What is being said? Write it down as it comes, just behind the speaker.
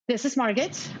This is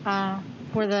Margit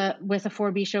with the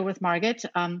 4B show with Margit.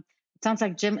 It sounds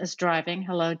like Jim is driving.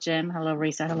 Hello, Jim. Hello,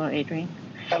 Risa. Hello, Adrian.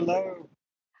 Hello.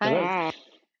 Hi. Hello.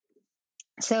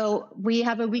 So we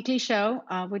have a weekly show,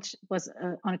 which was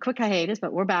on a quick hiatus,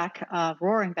 but we're back,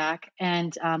 roaring back.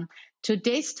 And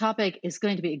today's topic is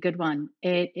going to be a good one.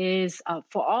 It is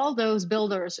for all those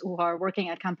builders who are working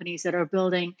at companies that are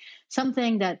building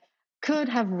something that could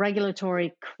have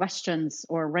regulatory questions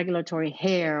or regulatory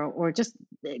hair or just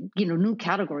new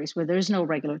categories where there's no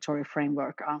regulatory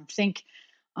framework. Think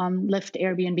Lyft,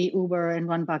 Airbnb, Uber in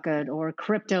one bucket, or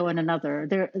crypto in another.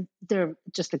 They're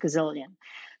just a gazillion.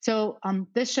 So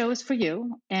this show is for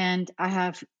you, and I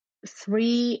have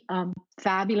three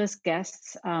fabulous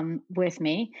guests with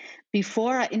me.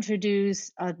 Before I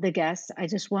introduce the guests, I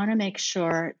just want to make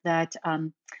sure that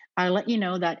I let you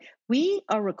know that we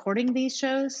are recording these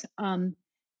shows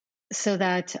so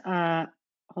that.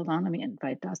 Hold on, let me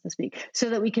invite Das to speak,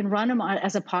 so that we can run them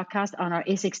as a podcast on our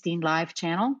A16 Live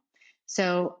channel.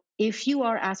 So if you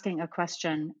are asking a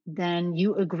question, then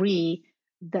you agree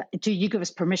that you give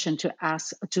us permission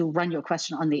to run your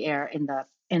question on the air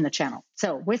in the channel.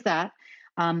 So with that,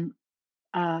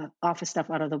 office stuff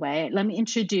out of the way, let me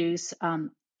introduce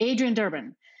Adrian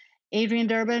Durbin. Adrian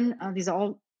Durbin, these are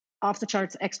all off the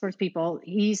charts expert people.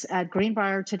 He's at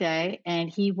Greenbrier today, and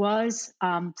he was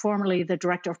formerly the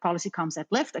director of policy comms at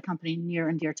Lyft, a company near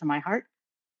and dear to my heart.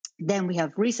 Then we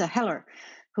have Risa Heller,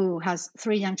 who has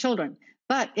 3 young children,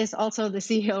 but is also the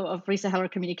CEO of Risa Heller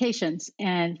Communications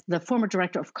and the former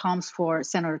director of comms for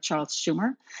Senator Charles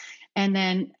Schumer. And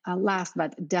then last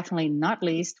but definitely not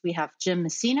least, we have Jim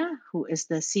Messina, who is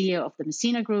the CEO of the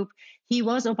Messina Group. He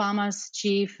was Obama's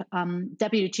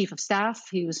deputy chief of staff.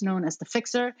 He was known as the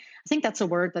fixer. I think that's a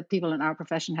word that people in our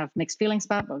profession have mixed feelings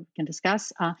about, but we can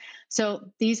discuss.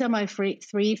 So these are my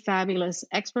three fabulous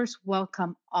experts.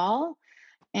 Welcome all.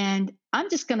 And I'm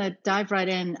just going to dive right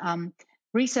in.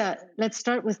 Risa, let's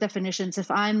start with definitions.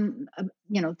 If I'm,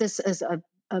 this is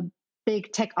a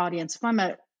big tech audience. If I'm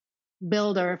a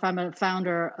builder, if I'm a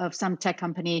founder of some tech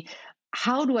company,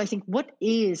 how do I think, what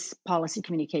is policy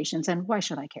communications and why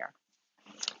should I care?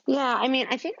 Yeah,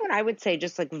 I think what I would say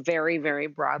just like very, very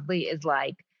broadly is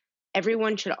like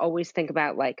everyone should always think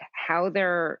about like how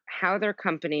their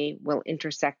company will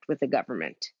intersect with the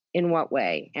government, in what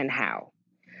way and how.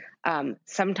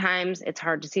 Sometimes it's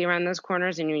hard to see around those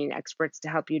corners and you need experts to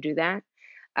help you do that.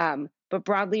 But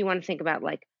broadly, you want to think about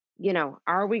like,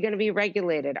 are we going to be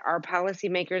regulated? Are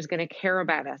policymakers going to care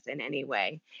about us in any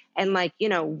way? And like,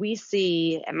 we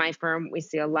see at my firm, we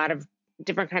see a lot of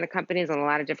different kind of companies and a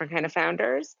lot of different kind of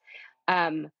founders.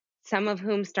 Some of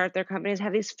whom start their companies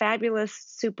have these fabulous,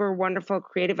 super wonderful,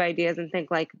 creative ideas and think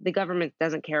like the government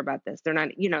doesn't care about this. They're not,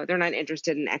 they're not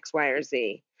interested in X, Y, or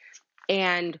Z.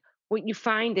 And what you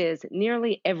find is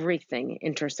nearly everything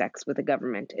intersects with the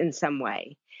government in some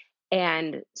way.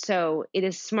 And so it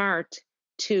is smart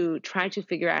to try to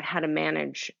figure out how to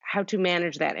manage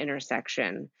that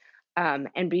intersection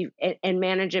and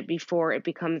manage it before it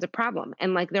becomes a problem.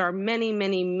 And like there are many,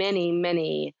 many, many,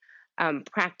 many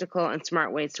practical and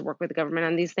smart ways to work with the government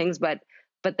on these things, but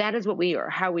that is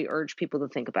how we urge people to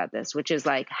think about this, which is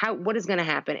like what is going to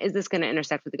happen? Is this going to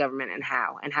intersect with the government and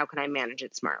how can I manage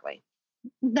it smartly?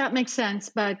 That makes sense.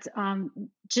 But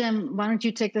Jim, why don't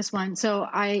you take this one? So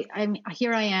I'm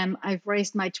here. I am. I've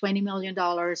raised my $20 million,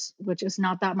 which is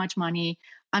not that much money.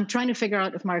 I'm trying to figure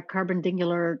out if my carbon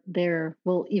dingular there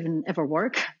will even ever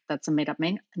work. That's a made up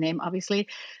name, obviously.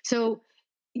 So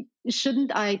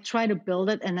shouldn't I try to build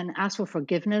it and then ask for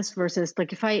forgiveness versus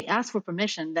like if I ask for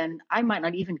permission, then I might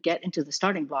not even get into the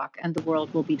starting block and the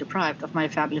world will be deprived of my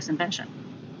fabulous invention.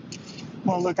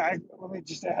 Well, look, let me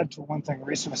just add to one thing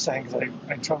Risa was saying, because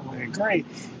I totally agree.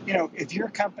 If your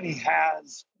company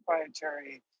has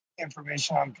proprietary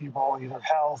information on people, either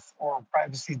health or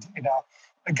privacy data,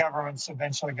 the government's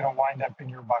eventually going to wind up in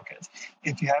your bucket.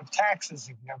 If you have taxes,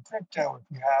 if you have crypto,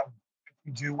 if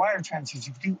you do wire transfers,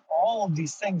 if you do all of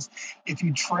these things, if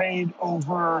you trade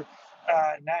over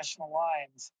national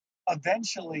lines,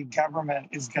 eventually government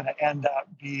is going to end up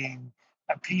being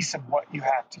a piece of what you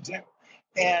have to do.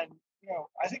 And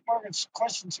I think Margaret's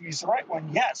question to me is the right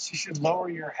one. Yes, you should lower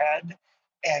your head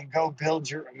and go build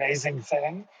your amazing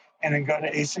thing and then go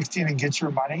to A16 and get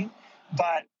your money.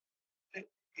 But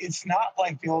it's not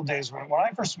like the old days when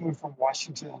I first moved from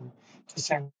Washington to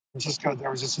San Francisco, there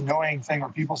was this annoying thing where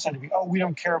people said to me, oh, we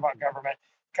don't care about government.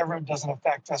 Government doesn't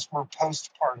affect us. We're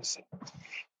post-partisan.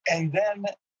 And then,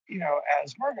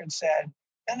 as Margaret said,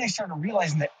 then they started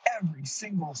realizing that every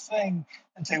single thing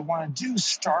that they want to do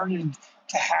started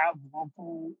to have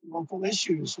local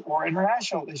issues or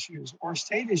international issues or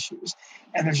state issues.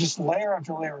 And there's just layer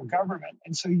after layer of government.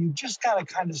 And so you just got to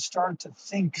kind of start to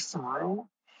think through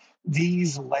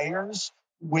these layers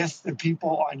with the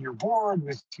people on your board,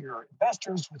 with your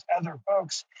investors, with other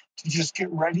folks, to just get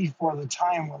ready for the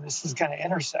time when this is going to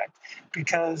intersect.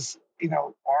 Because,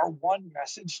 our one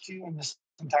message to you in this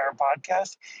entire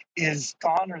podcast is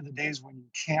gone are the days when you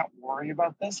can't worry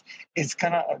about this. It's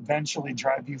going to eventually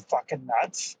drive you fucking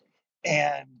nuts.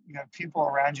 And you have people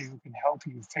around you who can help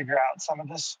you figure out some of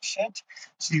this shit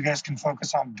so you guys can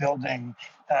focus on building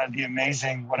the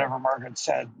amazing, whatever Margaret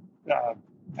said,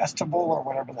 vestibule or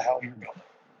whatever the hell you're building.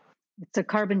 It's a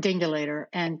carbon dingulator.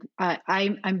 And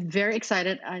I'm very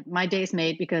excited. My day's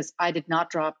made because I did not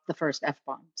drop the first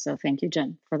F-bomb. So thank you,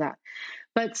 Jen, for that.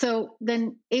 But so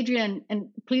then Adrian, and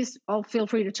please all feel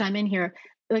free to chime in here.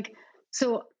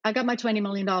 So I got my $20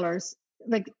 million.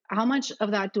 How much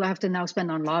of that do I have to now spend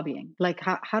on lobbying?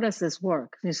 How does this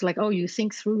work? It's you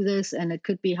think through this and it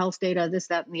could be health data, this,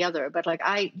 that, and the other. But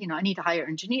I need to hire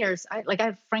engineers. I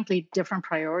have frankly different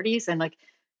priorities. And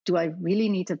do I really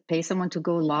need to pay someone to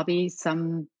go lobby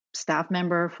some staff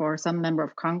member for some member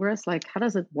of Congress? How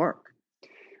does it work?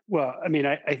 Well, I mean,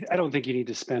 I don't think you need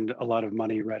to spend a lot of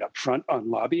money right up front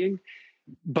on lobbying.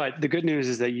 But the good news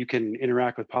is that you can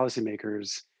interact with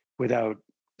policymakers without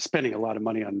spending a lot of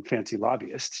money on fancy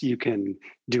lobbyists. You can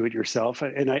do it yourself.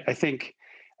 And I think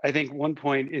another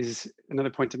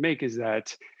point to make is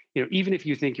that, even if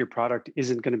you think your product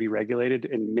isn't going to be regulated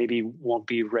and maybe won't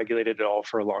be regulated at all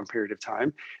for a long period of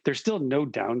time, there's still no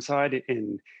downside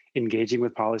in engaging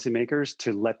with policymakers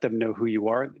to let them know who you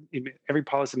are. Every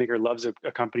policymaker loves a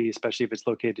company, especially if it's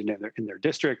located in their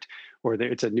district or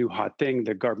it's a new hot thing,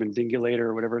 the carbon dingulator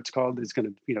or whatever it's called is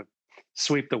going to,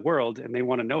 sweep the world, and they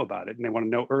want to know about it and they want to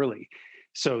know early.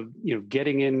 So,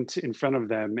 getting in front of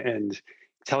them and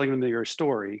telling them your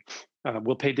story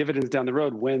will pay dividends down the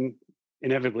road when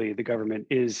inevitably the government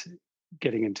is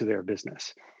getting into their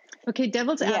business. Okay,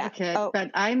 devil's advocate,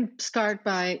 but I'm scarred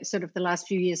by sort of the last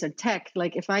few years of tech.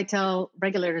 If I tell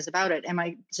regulators about it, am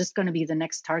I just going to be the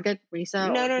next target,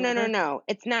 Risa? No.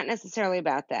 It's not necessarily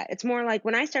about that. It's more like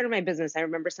when I started my business, I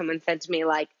remember someone said to me,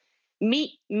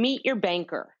 meet your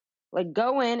banker.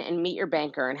 Go in and meet your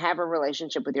banker and have a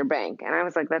relationship with your bank. And I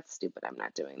was like, that's stupid. I'm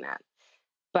not doing that.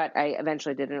 But I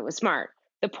eventually did, and it was smart.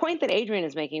 The point that Adrian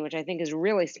is making, which I think is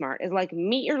really smart, is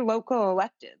meet your local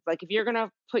electeds. If you're going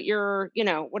to put your,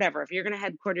 whatever, if you're going to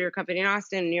headquarter your company in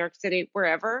Austin, New York City,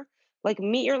 wherever,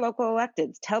 meet your local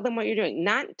electeds. Tell them what you're doing,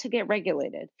 not to get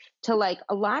regulated, to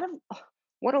a lot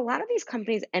of these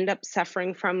companies end up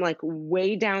suffering from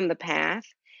way down the path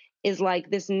is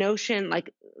this notion,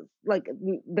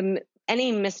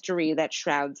 any mystery that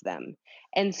shrouds them.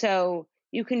 And so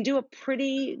you can do a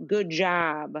pretty good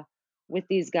job with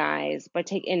these guys by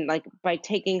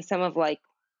taking some of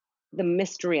the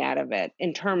mystery out of it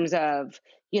in terms of,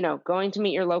 going to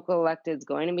meet your local electeds,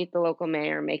 going to meet the local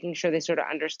mayor, making sure they sort of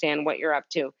understand what you're up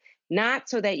to, not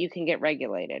so that you can get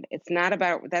regulated.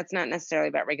 That's not necessarily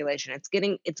about regulation.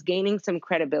 It's gaining some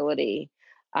credibility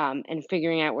and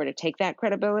figuring out where to take that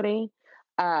credibility.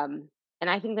 And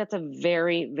I think that's a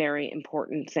very, very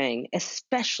important thing,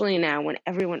 especially now when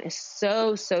everyone is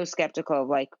so skeptical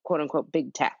of quote unquote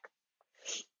big tech.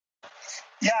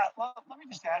 Yeah, well, let me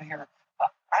just add here.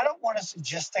 I don't want us to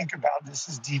just think about this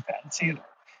as defense either.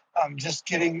 Just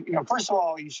getting, first of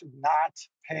all, you should not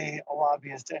pay a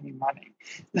lobbyist any money.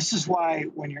 This is why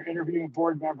when you're interviewing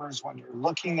board members, when you're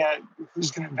looking at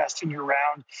who's going to invest in your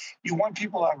round, you want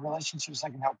people to have relationships that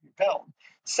can help you build.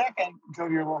 Second, go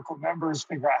to your local members,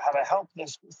 figure out how to help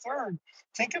this. But third,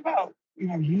 think about,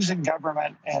 using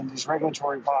government and these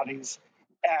regulatory bodies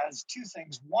as two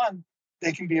things. One,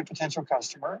 they can be a potential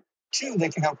customer. Two, they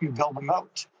can help you build a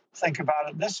moat. Think about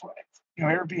it this way.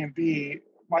 Airbnb,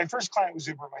 my first client was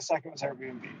Uber, my second was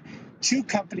Airbnb. Two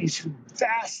companies who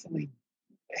vastly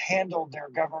handled their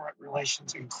government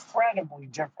relations incredibly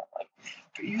differently.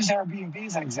 But use Airbnb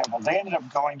as an example. They ended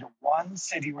up going to one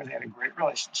city where they had a great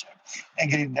relationship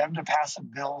and getting them to pass the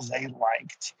bills they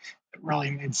liked that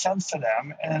really made sense to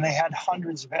them. And then they had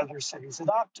hundreds of other cities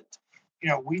adopt it.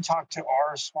 We talk to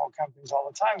our small companies all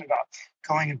the time about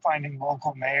going and finding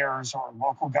local mayors or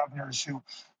local governors who,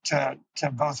 to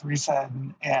both Risa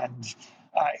and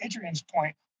Adrian's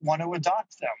point, want to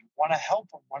adopt them, want to help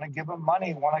them, want to give them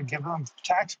money, want to give them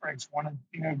tax breaks, want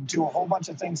to do a whole bunch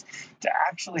of things to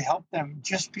actually help them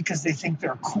just because they think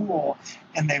they're cool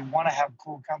and they want to have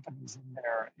cool companies in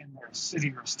their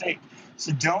city or state.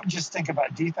 So don't just think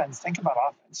about defense, think about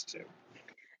offense too.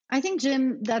 I think,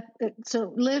 Jim,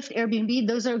 so Lyft, Airbnb,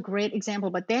 those are a great example,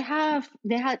 but they have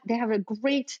a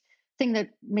great thing that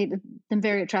made them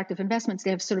very attractive investments.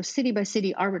 They have sort of city by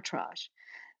city arbitrage.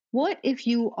 What if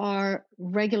you are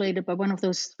regulated by one of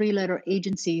those 3-letter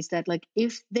agencies that, like,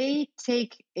 if they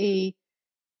take a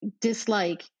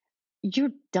dislike,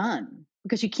 you're done,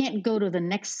 because you can't go to the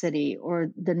next city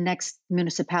or the next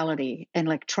municipality and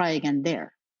like try again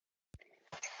there?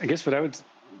 I guess what I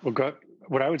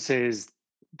would say is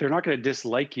they're not going to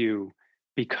dislike you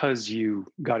because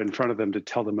you got in front of them to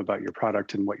tell them about your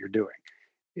product and what you're doing.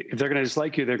 If they're going to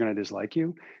dislike you, they're going to dislike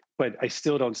you. But I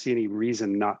still don't see any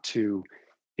reason not to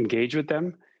engage with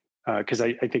them, because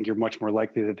I think you're much more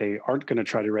likely that they aren't going to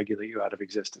try to regulate you out of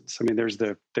existence. I mean, there's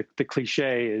the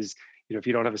cliche is, if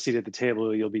you don't have a seat at the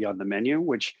table, you'll be on the menu,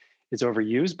 which is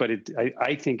overused, but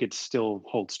I think it still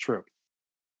holds true.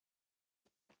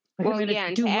 Well, yeah,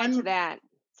 and to add to that,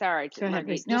 sorry,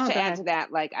 Margit, just to add to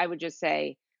that, like, I would just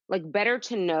say, like, better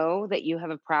to know that you have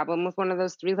a problem with one of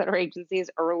those 3-letter agencies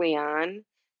early on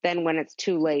than when it's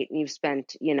too late and you've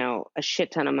spent, a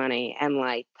shit ton of money and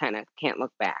like kind of can't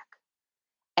look back.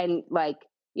 And like,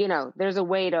 there's a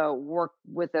way to work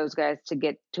with those guys to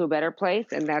get to a better place,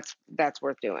 and that's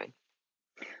worth doing.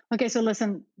 Okay, so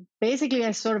listen, basically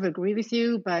I sort of agree with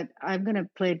you, but I'm going to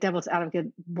play devil's advocate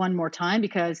one more time,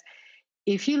 because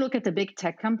if you look at the big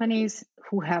tech companies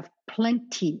who have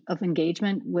plenty of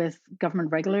engagement with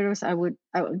government regulators, I would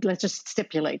let's just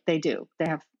stipulate they do. They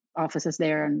have offices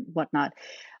there and whatnot.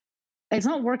 It's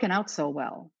not working out so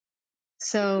well.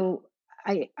 So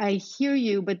I hear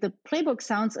you, but the playbook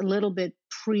sounds a little bit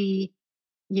the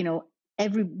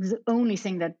only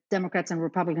thing that Democrats and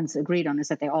Republicans agreed on is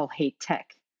that they all hate tech.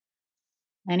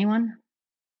 Anyone?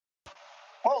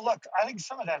 Well, look, I think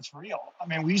some of that's real. I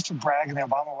mean, we used to brag in the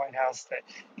Obama White House that,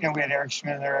 we had Eric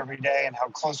Schmidt there every day and how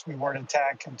close we were to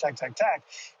tech and tech.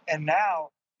 And now,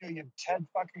 you have Ted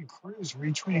fucking Cruz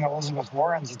retweeting Elizabeth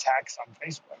Warren's attacks on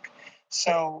Facebook.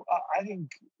 So I think,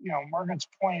 Margaret's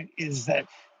point is that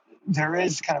there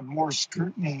is kind of more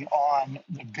scrutiny on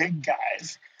the big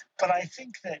guys. But I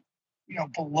think that,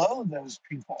 below those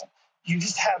people, you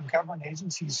just have government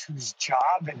agencies whose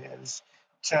job it is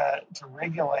to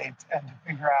regulate and to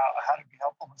figure out how to be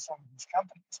helpful to some of these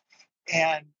companies.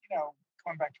 And,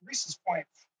 going back to Risa's point,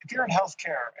 if you're in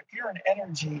healthcare, if you're in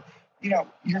energy, you're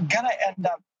going to end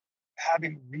up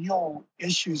having real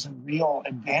issues and real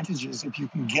advantages if you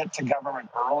can get to government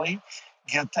early,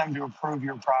 get them to approve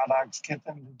your products, get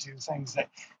them to do things that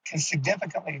can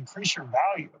significantly increase your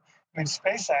value. I mean,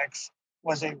 SpaceX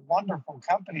was a wonderful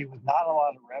company with not a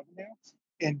lot of revenue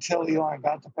until Elon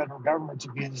got the federal government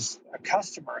to be a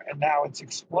customer, and now it's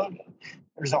exploded.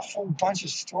 There's a whole bunch of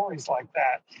stories like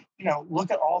that. Look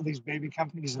at all these baby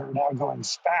companies that are now going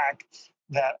SPAC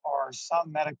that are some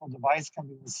medical device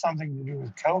company with something to do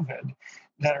with COVID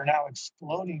that are now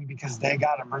exploding because they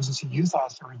got emergency use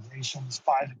authorizations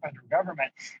by the federal government.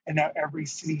 And now every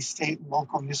city, state, and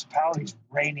local municipality is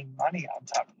raining money on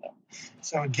top of them.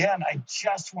 So again, I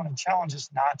just want to challenge us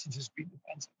not to just be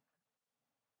defensive.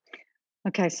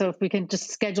 Okay, so if we can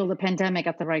just schedule the pandemic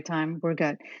at the right time, we're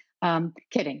good.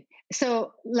 Kidding.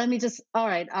 So let me just, all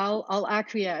right, I'll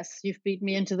acquiesce. You've beat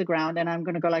me into the ground, and I'm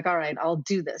going to go like, all right, I'll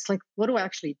do this. Like, what do I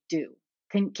actually do?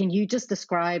 Can you just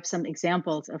describe some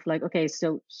examples of like, okay,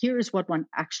 so here's what one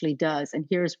actually does, and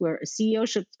here's where a CEO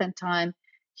should spend time.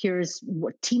 Here's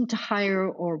what team to hire,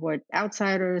 or what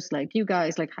outsiders like you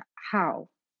guys, like how?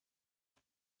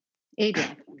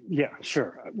 Adrian. Yeah,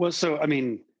 sure. Well, so, I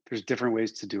mean, there's different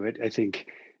ways to do it. I think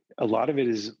a lot of it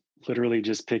is literally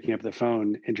just picking up the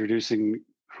phone, introducing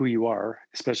who you are,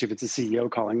 especially if it's a CEO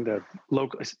calling the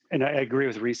local. And I agree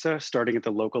with Risa, starting at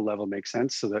the local level makes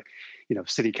sense, so that,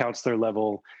 city councilor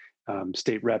level,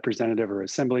 state representative or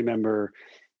assembly member,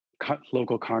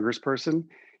 local congressperson,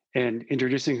 and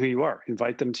introducing who you are.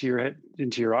 Invite them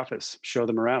into your office, show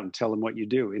them around, tell them what you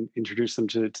do, and introduce them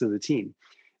to the team.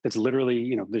 It's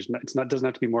literally, doesn't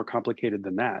have to be more complicated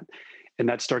than that. And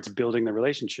that starts building the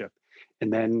relationship.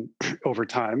 And then over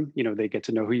time, they get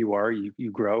to know who you are,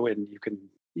 you grow, and you can,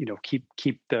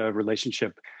 keep the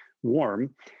relationship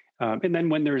warm. And then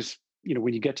when there's,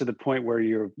 when you get to the point where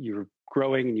you're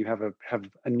growing and you have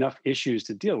enough issues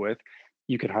to deal with,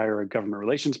 you could hire a government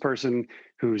relations person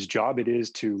whose job it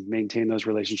is to maintain those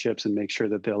relationships and make sure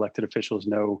that the elected officials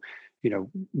know,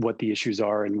 what the issues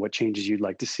are and what changes you'd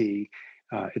like to see,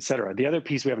 et cetera. The other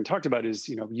piece we haven't talked about is,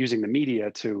 using the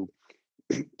media to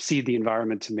seed the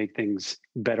environment to make things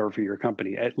better for your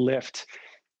company. At Lyft,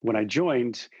 when I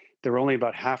joined, there were only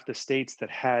about half the states that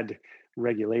had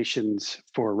regulations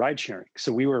for ride sharing.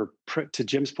 So we were, to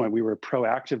Jim's point, we were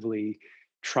proactively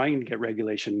trying to get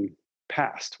regulation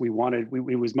passed. It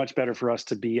was much better for us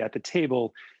to be at the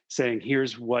table saying,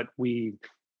 here's what we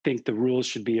think the rules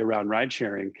should be around ride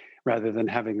sharing rather than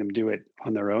having them do it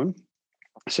on their own.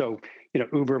 So,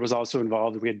 Uber was also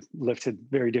involved. We had Lyft had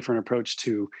very different approach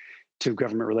to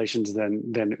government relations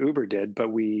than Uber did, but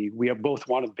we both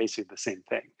wanted basically the same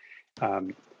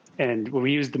thing. And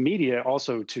we used the media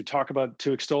also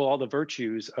to extol all the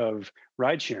virtues of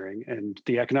ride sharing and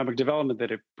the economic development that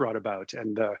it brought about,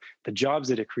 and the jobs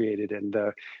that it created, and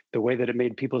the way that it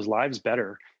made people's lives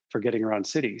better for getting around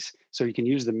cities. So you can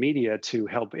use the media to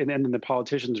help, and then the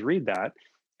politicians read that,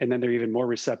 and then they're even more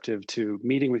receptive to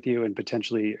meeting with you and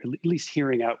potentially at least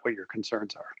hearing out what your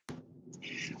concerns are.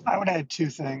 I would add two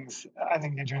things. I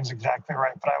think Adrian's exactly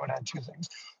right, but I would add two things.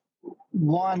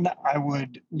 One, I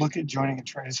would look at joining a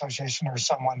trade association or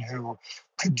someone who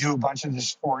could do a bunch of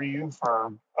this for you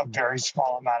for a very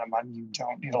small amount of money. You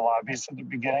don't need a lobbyist at the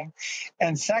beginning.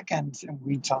 And second, and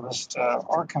we tell this to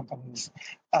our companies,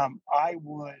 I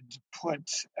would put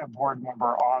a board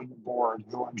member on the board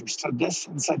who understood this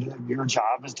and said to them, your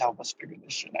job is to help us figure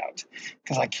this shit out,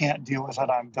 because I can't deal with it.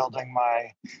 I'm building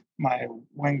my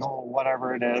Wingle,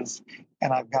 whatever it is,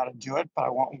 and I've got to do it, but I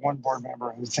want one board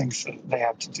member who thinks that they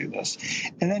have to do this.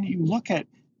 And then you look at,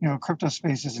 crypto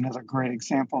space is another great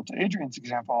example to Adrian's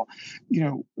example.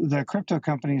 The crypto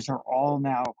companies are all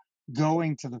now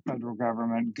going to the federal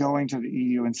government, going to the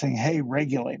EU and saying, hey,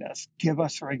 regulate us, give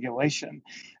us regulation,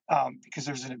 because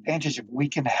there's an advantage if we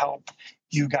can help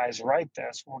you guys write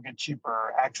this. We'll get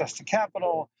cheaper access to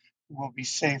capital. We'll be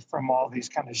safe from all these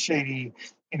kind of shady,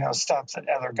 stuff that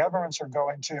other governments are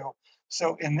going to.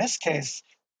 So in this case,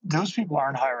 those people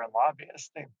aren't hiring lobbyists.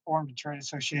 They've formed a trade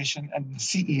association, and the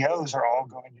CEOs are all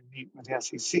going to meet with the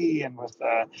SEC and with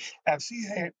the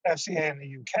FCA in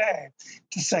the UK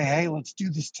to say, hey, let's do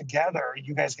this together.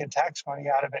 You guys get tax money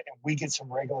out of it, and we get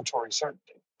some regulatory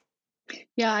certainty.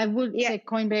 Yeah, I would say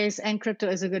Coinbase and crypto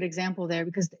is a good example there,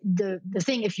 because the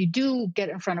thing, if you do get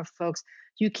in front of folks,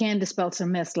 you can dispel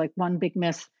some myths. Like one big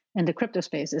myth in the crypto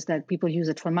space is that people use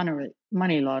it for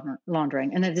money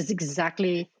laundering. And that is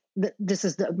exactly, this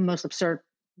is the most absurd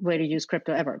way to use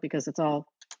crypto ever, because it's all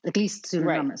at least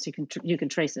pseudonymous. Right. You can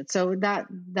trace it. So that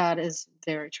is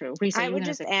very true. Risa, I would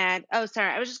just add, I was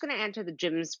just going to add to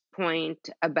Jim's point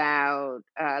about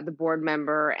the board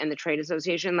member and the trade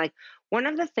association. Like, one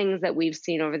of the things that we've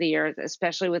seen over the years,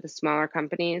 especially with the smaller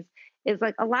companies, is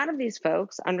like a lot of these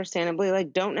folks, understandably,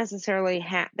 like don't necessarily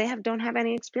don't have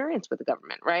any experience with the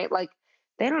government, right? Like,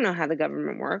 they don't know how the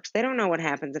government works. They don't know what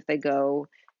happens if they go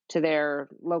to their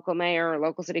local mayor or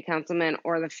local city councilman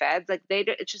or the feds. Like,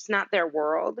 it's just not their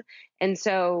world. And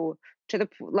so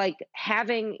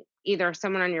having either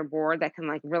someone on your board that can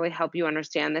like really help you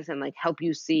understand this and like help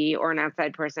you see, or an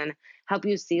outside person help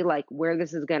you see like where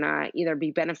this is going to either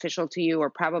be beneficial to you or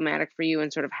problematic for you,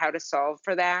 and sort of how to solve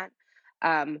for that.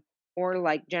 Or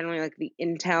like generally like the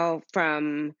intel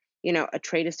from, a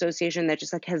trade association that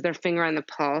just like has their finger on the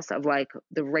pulse of like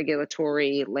the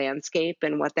regulatory landscape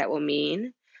and what that will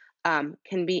mean,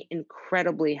 can be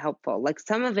incredibly helpful. Like,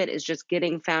 some of it is just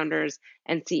getting founders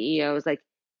and CEOs like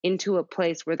into a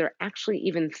place where they're actually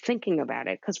even thinking about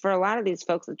it. Because for a lot of these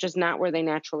folks, it's just not where they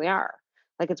naturally are.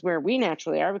 Like, it's where we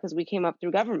naturally are because we came up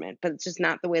through government, but it's just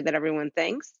not the way that everyone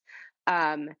thinks.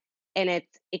 And it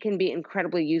can be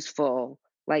incredibly useful,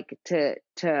 like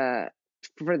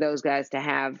for those guys to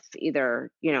have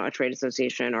either, a trade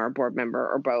association or a board member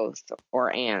or both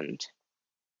or and.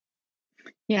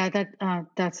 Yeah,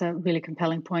 that's a really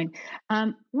compelling point.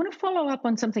 I want to follow up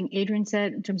on something Adrian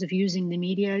said in terms of using the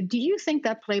media. Do you think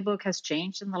that playbook has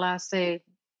changed in the last, say,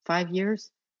 5 years?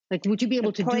 Like, would you be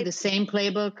able to do the same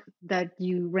playbook that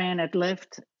you ran at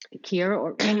Lyft here?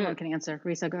 Or anyone can answer.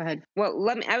 Risa, go ahead. Well,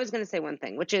 I was going to say one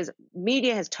thing, which is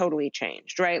media has totally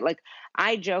changed, right? Like,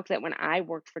 I joke that when I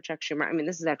worked for Chuck Schumer, I mean,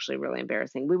 this is actually really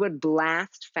embarrassing. We would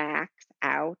blast facts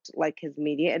out, like his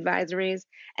media advisories,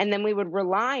 and then we would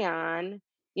rely on,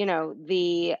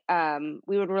 we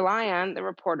would rely on the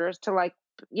reporters to like,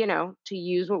 to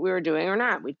use what we were doing or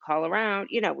not. We'd call around,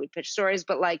 we'd pitch stories,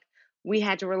 but like, we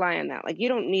had to rely on that. Like, you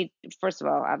don't need, first of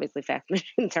all, obviously fax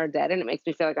machines are dead, and it makes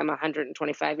me feel like I'm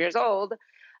 125 years old.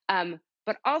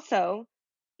 But also,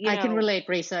 I can relate,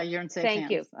 Risa. You're in safe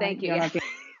hands. Thank you. I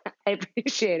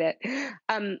appreciate it.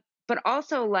 But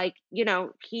also, like,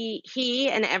 he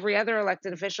and every other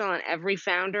elected official and every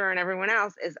founder and everyone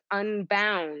else is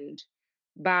unbound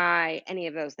by any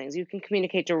of those things. You can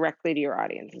communicate directly to your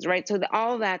audiences, right? So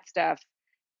all that stuff,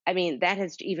 I mean, that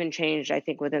has even changed, I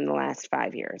think, within the last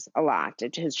 5 years, a lot.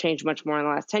 It has changed much more in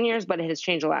the last 10 years, but it has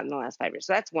changed a lot in the last 5 years.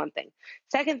 So that's one thing.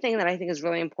 Second thing that I think is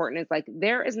really important is like,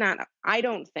 I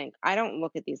don't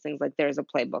look at these things like there's a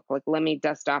playbook. Like, let me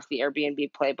dust off the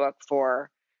Airbnb playbook for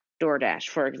DoorDash,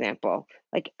 for example.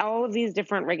 Like all of these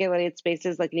different regulated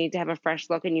spaces like need to have a fresh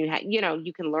look, and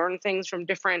you can learn things from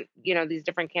different, these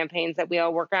different campaigns that we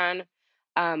all work on,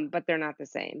 but they're not the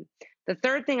same. The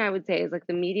third thing I would say is like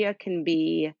the media can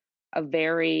be a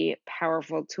very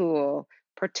powerful tool,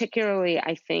 particularly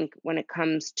I think when it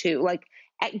comes to like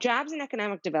jobs and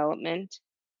economic development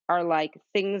are like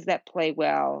things that play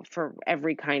well for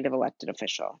every kind of elected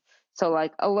official. So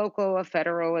like a local, a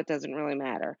federal, it doesn't really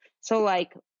matter. So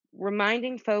like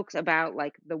reminding folks about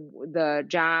like the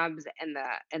jobs and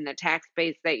the tax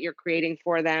base that you're creating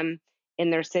for them in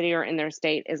their city or in their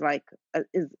state is like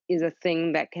is a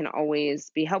thing that can always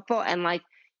be helpful. And like,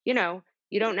 you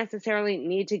don't necessarily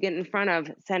need to get in front of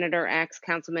Senator X,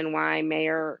 Councilman Y,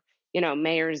 Mayor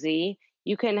Z.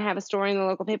 You can have a story in the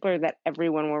local paper that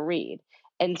everyone will read.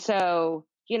 And so,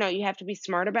 you have to be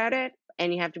smart about it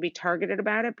and you have to be targeted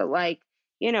about it. But like,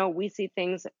 we see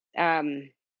things,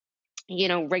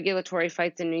 regulatory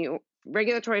fights in New York,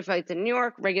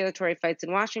 regulatory fights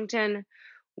in Washington,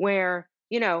 where,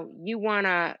 you want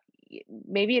to,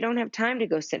 maybe you don't have time to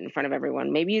go sit in front of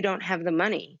everyone. Maybe you don't have the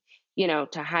money,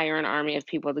 to hire an army of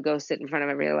people to go sit in front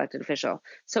of every elected official.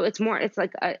 So it's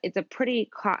a pretty,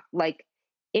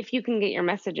 if you can get your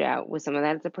message out with some of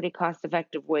that, it's a pretty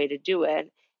cost-effective way to do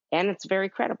it. And it's very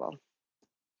credible.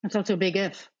 It's also a big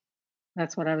if.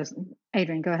 That's what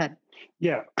Adrian, go ahead.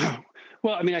 Yeah.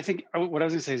 Well, I mean, I think what I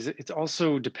was going to say is it's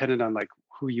also dependent on like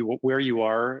where you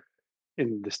are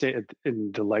in the state,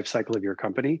 in the life cycle of your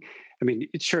company. I mean,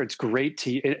 it's great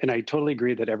and I totally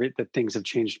agree that things have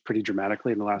changed pretty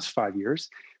dramatically in the last 5 years.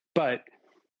 But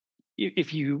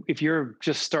if you're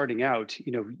just starting out,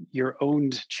 your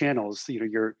owned channels,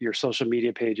 your social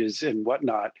media pages and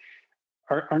whatnot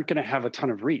aren't going to have a ton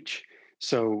of reach.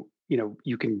 So,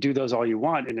 you can do those all you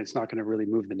want and it's not going to really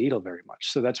move the needle very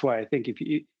much. So that's why I think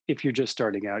if you're just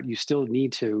starting out, you still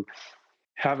need to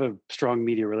have a strong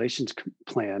media relations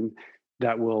plan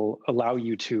that will allow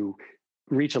you to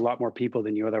reach a lot more people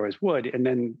than you otherwise would. And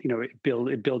then,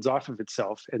 it builds off of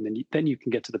itself. And then you can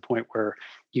get to the point where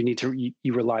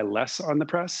you rely less on the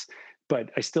press.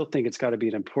 But I still think it's got to be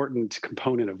an important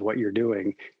component of what you're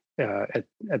doing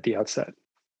at the outset.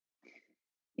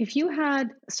 If you had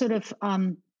sort of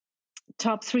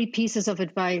top 3 pieces of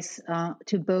advice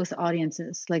to both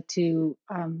audiences, like to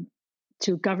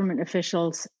government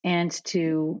officials and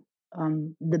to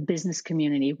the business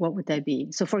community, what would they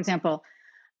be? So, for example,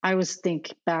 I always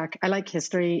think back. I like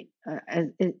history.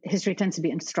 History tends to be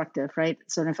instructive, right?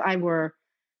 So, if I were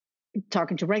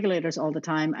talking to regulators all the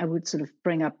time, I would sort of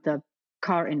bring up the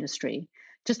car industry.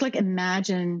 Just like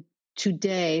imagine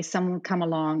today someone would come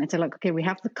along and say, like, okay, we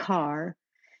have the car.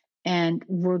 And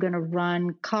we're going to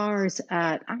run cars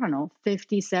at,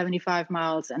 50, 75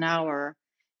 miles an hour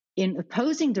in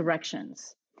opposing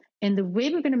directions. And the way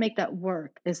we're going to make that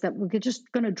work is that we're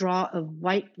just going to draw a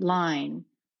white line.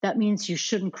 That means you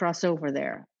shouldn't cross over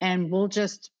there. And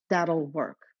that'll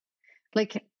work.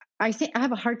 Like, I think I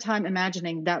have a hard time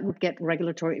imagining that would get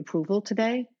regulatory approval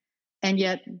today. And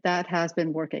yet that has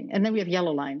been working. And then we have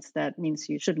yellow lines. That means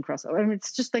you shouldn't cross over. I mean,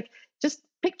 it's just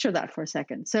picture that for a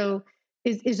second. So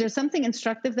is there something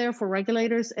instructive there for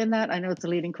regulators in that? I know it's a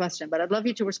leading question, but I'd love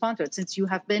you to respond to it since you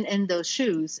have been in those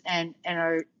shoes and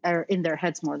are in their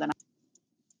heads more than I.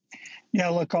 Yeah,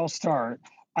 look, I'll start.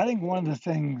 I think one of the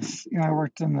things, I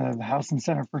worked in the House and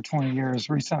Senate for 20 years.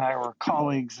 Risa and I were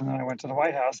colleagues, and then I went to the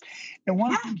White House. And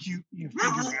one of the things you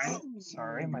figure out,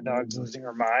 sorry, my dog's losing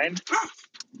her mind.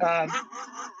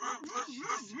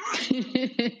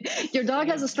 Your dog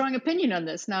has a strong opinion on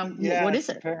this. Now, yes, what is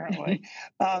it? Apparently.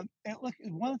 And look,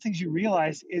 one of the things you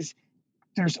realize is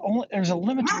there's a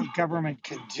limit to what government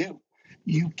can do.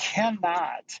 You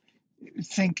cannot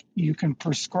think you can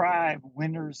prescribe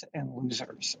winners and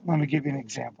losers. Let me give you an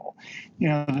example.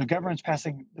 The government's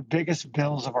passing the biggest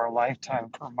bills of our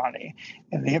lifetime for money,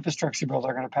 and the infrastructure bill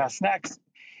they're going to pass next.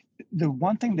 The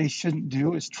one thing they shouldn't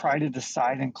do is try to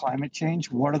decide in climate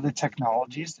change what are the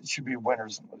technologies that should be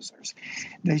winners and losers.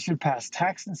 They should pass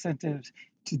tax incentives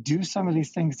to do some of these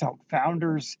things to help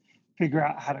founders figure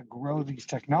out how to grow these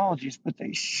technologies, but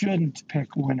they shouldn't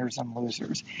pick winners and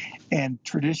losers. And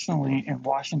traditionally in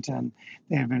Washington,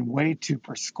 they have been way too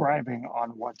prescribing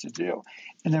on what to do.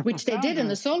 And which they did in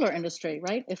the solar industry,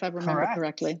 right? If I remember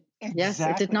correctly. Exactly. Yes,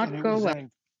 it did not go well.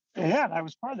 Yeah, I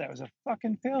was part of that. It was a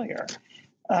fucking failure.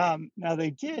 Now they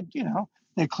did,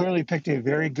 they clearly picked a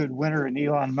very good winner in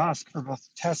Elon Musk for both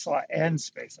Tesla and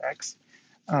SpaceX,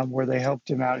 where they helped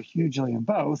him out hugely in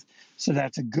both. So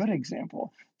that's a good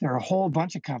example. There are a whole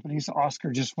bunch of companies. Oscar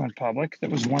just went public.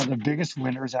 That was one of the biggest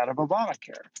winners out of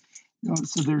Obamacare.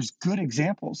 So there's good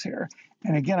examples here.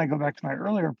 And again, I go back to my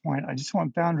earlier point. I just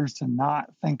want founders to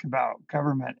not think about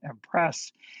government and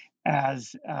press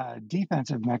as a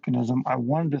defensive mechanism. I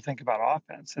wanted to think about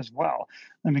offense as well.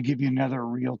 Let me give you another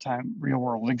real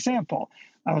world example.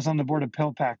 I was on the board of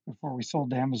PillPack before we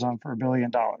sold to Amazon for $1 billion.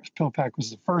 PillPack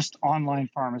was the first online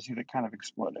pharmacy that kind of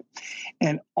exploded.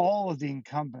 And all of the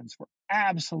incumbents were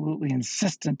absolutely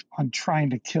insistent on trying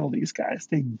to kill these guys.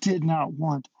 They did not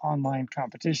want online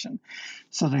competition.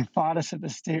 So they fought us at the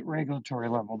state regulatory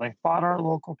level. They fought our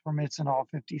local permits in all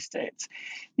 50 states.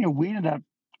 We ended up,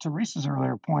 to Risa's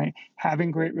earlier point, having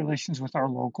great relations with our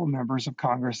local members of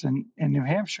Congress in New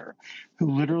Hampshire,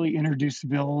 who literally introduced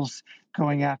bills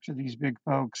going after these big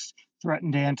folks,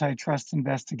 threatened antitrust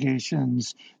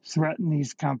investigations, threatened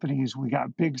these companies. We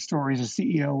got big stories.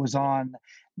 The CEO was on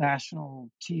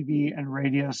national TV and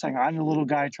radio saying, I'm the little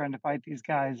guy trying to fight these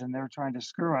guys, and they're trying to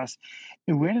screw us.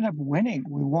 And we ended up winning.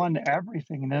 We won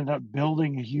everything and ended up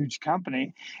building a huge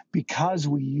company because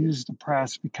we used the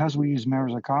press, because we used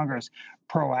members of Congress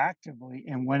proactively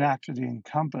and went after the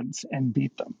incumbents and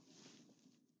beat them.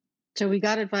 So we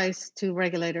got advice to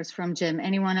regulators from Jim.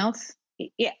 Anyone else?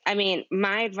 Yeah, I mean,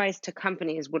 my advice to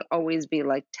companies would always be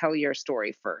like, tell your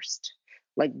story first.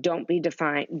 Like, don't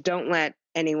let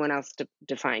anyone else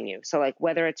define you. So like,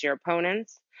 whether it's your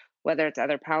opponents, whether it's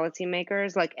other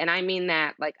policymakers, like, and I mean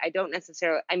that, like, I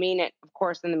mean it, of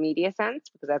course, in the media sense,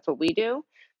 because that's what we do,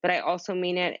 but I also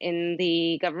mean it in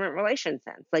the government relations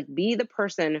sense. Like, be the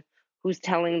person who's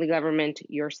telling the government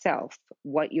yourself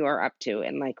what you are up to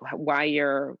and like why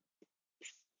your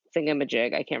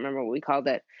thingamajig, I can't remember what we called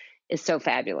it, is so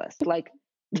fabulous. Like,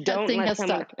 don't let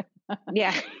someone,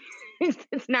 yeah,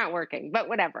 it's not working, but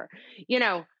whatever,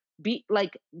 be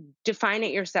like, define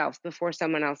it yourself before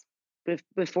someone else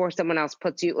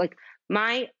puts you, like,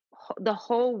 the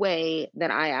whole way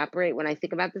that I operate when I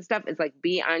think about this stuff is like,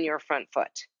 be on your front foot.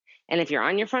 And if you're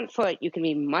on your front foot, you can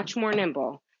be much more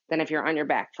nimble than if you're on your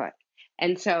back foot.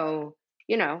 And so,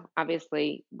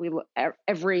 obviously all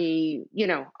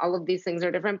of these things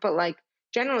are different, but like,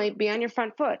 generally be on your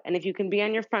front foot. And if you can be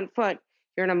on your front foot,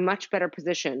 you're in a much better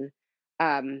position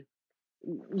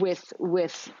with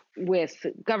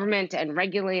government and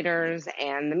regulators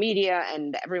and the media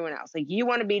and everyone else. Like, you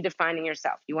want to be defining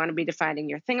yourself. You want to be defining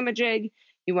your thingamajig.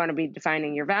 You want to be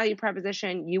defining your value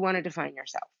proposition. You want to define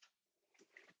yourself.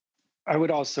 I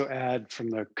would also add, from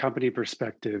the company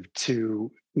perspective,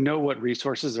 to know what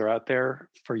resources are out there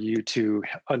for you to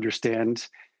understand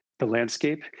the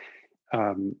landscape,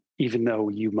 even though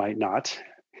you might not.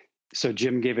 So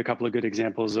Jim gave a couple of good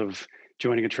examples of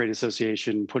joining a trade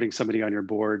association, putting somebody on your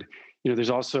board. There's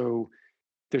also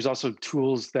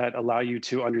tools that allow you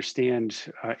to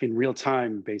understand in real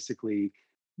time, basically,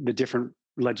 the different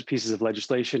pieces of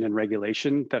legislation and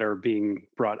regulation that are being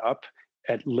brought up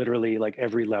at literally like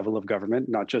every level of government,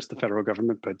 not just the federal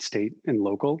government, but state and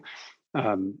local.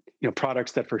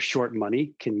 Products that for short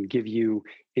money can give you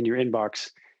in your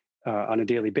inbox on a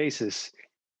daily basis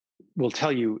will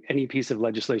tell you any piece of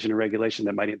legislation or regulation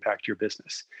that might impact your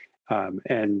business.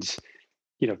 And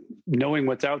knowing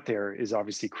what's out there is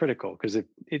obviously critical, because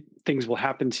things will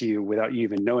happen to you without you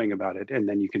even knowing about it, and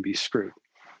then you can be screwed.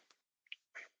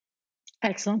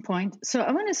 Excellent point. So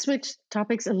I want to switch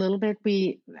topics a little bit.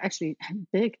 We actually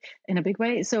in a big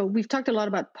way. So we've talked a lot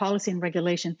about policy and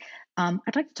regulation.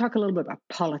 I'd like to talk a little bit about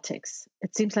politics.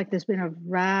 It seems like there's been a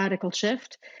radical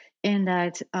shift in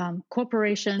that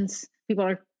corporations, people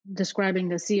are describing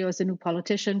the CEO as a new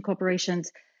politician.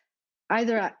 Corporations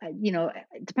either,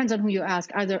 it depends on who you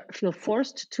ask, either feel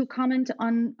forced to comment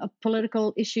on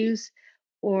political issues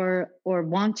or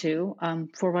want to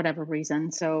for whatever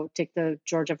reason. So take the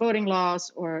Georgia voting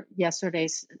laws or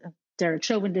yesterday's Derek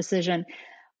Chauvin decision.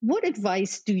 What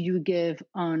advice do you give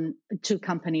to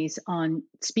companies on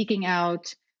speaking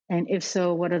out? And if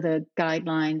so, what are the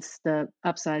guidelines, the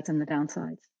upsides and the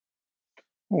downsides?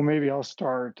 Well, maybe I'll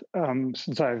start.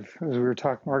 Since as we were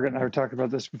talking, Margit and I were talking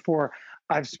about this before,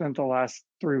 I've spent the last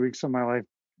 3 weeks of my life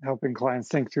helping clients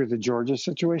think through the Georgia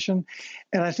situation.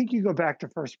 And I think you go back to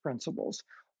first principles.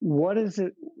 What is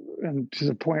it, and to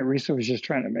the point Risa was just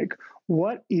trying to make,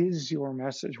 what is your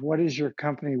message? What is your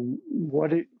company?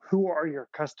 Who are your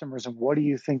customers, and what do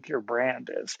you think your brand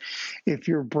is? If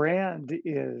your brand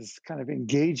is kind of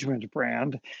engagement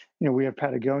brand, we have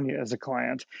Patagonia as a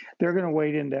client, they're going to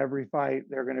wade into every fight.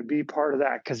 They're going to be part of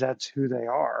that because that's who they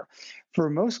are. For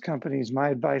most companies, my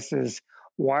advice is,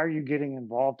 why are you getting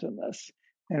involved in this?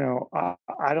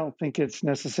 I don't think it's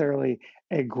necessarily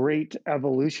a great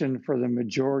evolution for the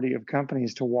majority of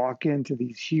companies to walk into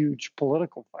these huge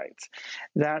political fights.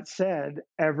 That said,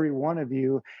 every one of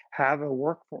you have a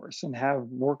workforce and have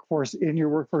workforce in your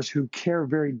workforce who care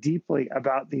very deeply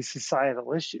about these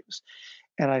societal issues.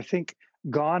 And I think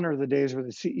gone are the days where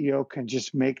the CEO can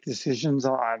just make decisions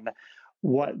on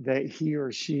what he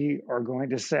or she are going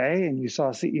to say. And you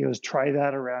saw CEOs try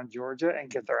that around Georgia and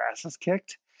get their asses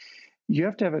kicked. You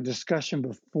have to have a discussion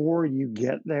before you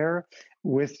get there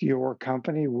with your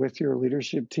company, with your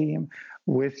leadership team,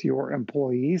 with your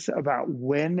employees about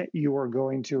when you are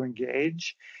going to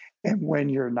engage and when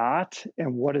you're not,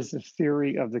 and what is the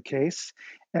theory of the case.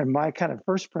 And my kind of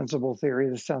first principle theory,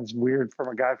 this sounds weird from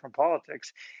a guy from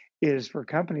politics, is for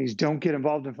companies, don't get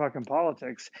involved in fucking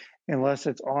politics unless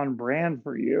it's on brand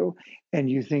for you and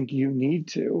you think you need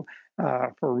to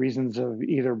for reasons of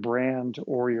either brand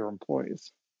or your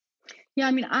employees. Yeah,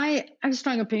 I mean, I have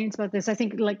strong opinions about this. I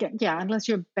think, unless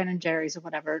you're Ben and Jerry's or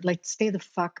whatever, stay the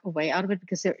fuck away out of it,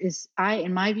 because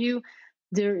in my view,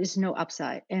 there is no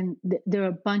upside. And there are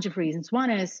a bunch of reasons. One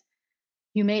is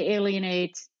you may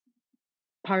alienate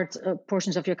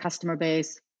portions of your customer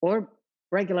base or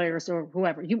regulators or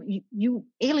whoever. You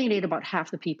alienate about half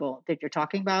the people that you're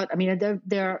talking about. I mean,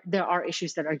 there are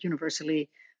issues that are universally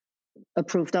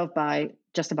approved of by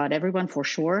just about everyone, for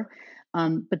sure.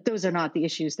 But those are not the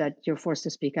issues that you're forced to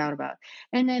speak out about.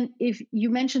 And then if you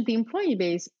mentioned the employee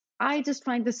base, I just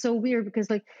find this so weird because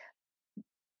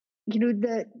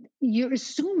you're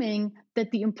assuming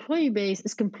that the employee base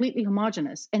is completely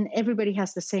homogenous and everybody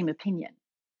has the same opinion.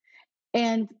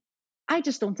 And I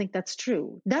just don't think that's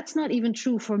true. That's not even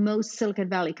true for most Silicon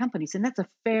Valley companies. And that's a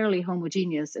fairly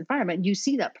homogeneous environment. You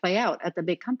see that play out at the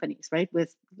big companies, right?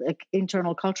 With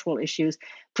internal cultural issues,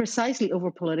 precisely over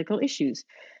political issues.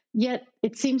 Yet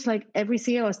it seems like every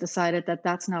CEO has decided that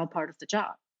that's now part of the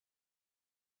job.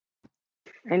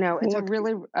 I know. It's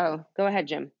go ahead,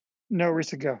 Jim. No,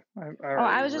 Risa, go.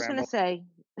 I was just going to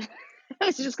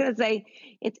say,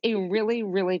 it's a really,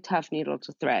 really tough needle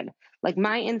to thread.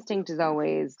 My instinct is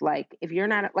always if you're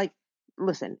not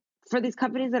listen, for these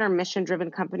companies that are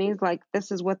mission-driven companies,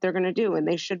 this is what they're going to do. And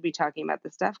they should be talking about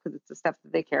this stuff because it's the stuff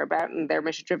that they care about and they're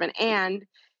mission-driven. And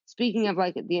speaking of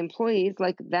the employees,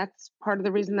 that's part of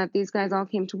the reason that these guys all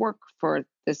came to work for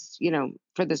this,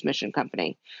 for this mission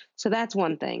company. So that's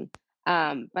one thing.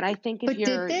 But I think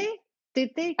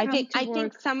did they I think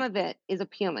some of it is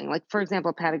appealing. For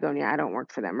example, Patagonia, I don't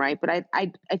work for them, right? But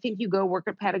I think you go work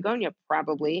at Patagonia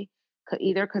probably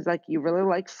either because you really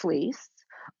like fleece,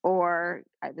 or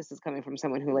this is coming from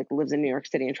someone who lives in New York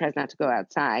City and tries not to go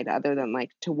outside other than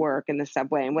to work in the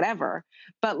subway and whatever.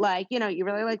 But you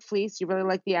really like fleece, you really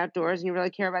like the outdoors, and you really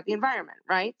care about the environment,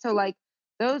 right? So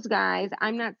those guys,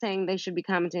 I'm not saying they should be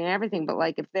commenting on everything, but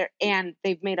if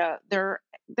they've made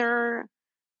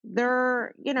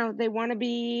they want to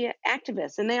be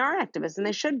activists, and they are activists, and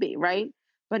they should be, right?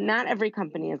 But not every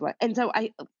company is and so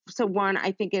I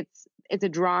think it's a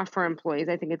draw for employees.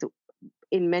 I think it's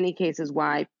in many cases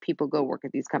why people go work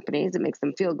at these companies. It makes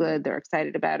them feel good. They're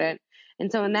excited about it.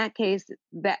 And so in that case,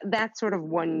 that's sort of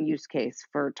one use case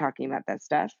for talking about that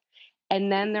stuff.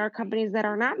 And then there are companies that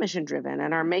are not mission driven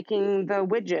and are making the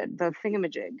widget, the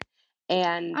thingamajig.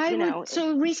 And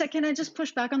so Risa, can I just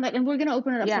push back on that? And we're going to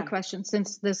open it up for questions,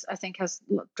 since this, I think,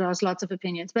 draws lots of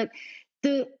opinions. But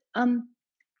I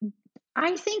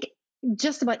think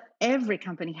just about every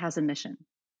company has a mission.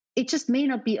 It just may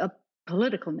not be a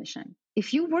political mission.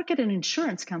 If you work at an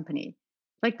insurance company,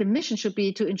 the mission should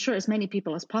be to insure as many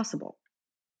people as possible.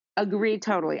 Agree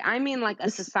totally. I mean, a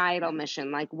societal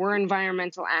mission. We're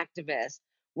environmental activists.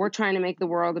 We're trying to make the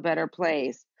world a better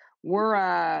place.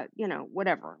 We're,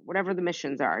 whatever the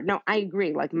missions are. No, I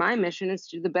agree. My mission is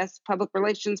to do the best public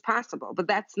relations possible, but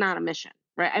that's not a mission,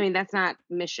 right? I mean, that's not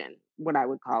mission, what I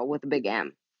would call with a big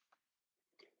M.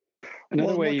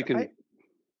 Another way you can...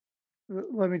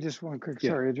 Let me just one quick,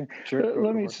 sorry, Adrian.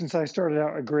 Sure. Since I started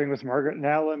out agreeing with Margaret,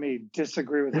 now let me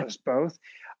disagree with us both.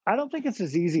 I don't think it's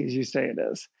as easy as you say it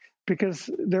is, because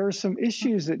there are some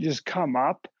issues that just come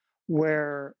up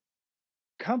where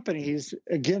companies,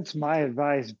 against my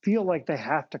advice, feel like they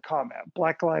have to comment.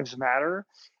 Black Lives Matter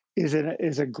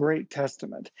is a great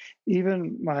testament.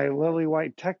 Even my lily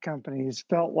white tech companies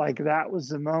felt like that was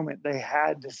the moment they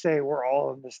had to say we're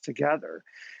all in this together.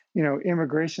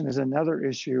 Immigration is another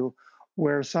issue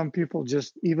where some people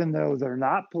just, even though they're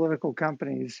not political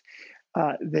companies,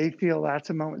 they feel that's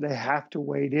a moment they have to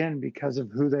wade in because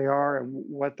of who they are and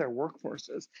what their workforce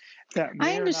is.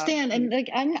 I understand.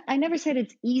 And I never said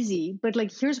it's easy, but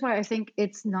here's why I think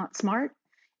it's not smart,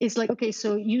 is like, okay,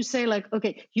 so you say like,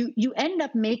 okay, you end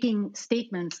up making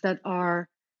statements that are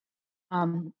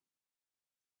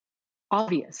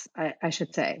obvious, I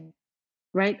should say,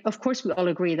 right? Of course, we all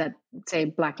agree that, say,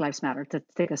 Black Lives Matter, to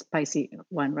take a spicy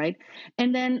one, right?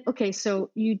 And then, okay, so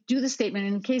you do the statement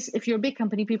in case if you're a big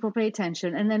company, people pay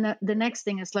attention. And then the next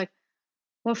thing is like,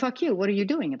 well, fuck you. What are you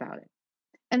doing about it?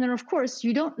 And then, of course,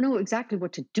 you don't know exactly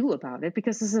what to do about it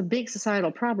because this is a big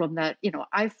societal problem that,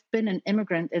 I've been an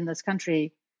immigrant in this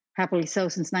country, happily so,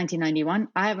 since 1991.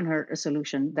 I haven't heard a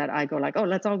solution that I go like, oh,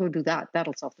 let's all go do that.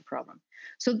 That'll solve the problem.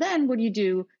 So then what do you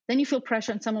do? Then you feel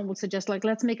pressure and someone will suggest like,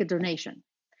 let's make a donation.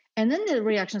 And then the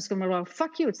reaction is going to be, well,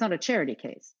 fuck you. It's not a charity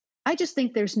case. I just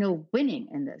think there's no winning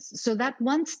in this. So that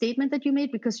one statement that you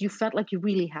made because you felt like you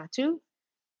really had to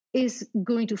is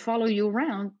going to follow you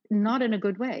around, not in a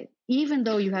good way, even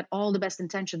though you had all the best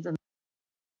intentions.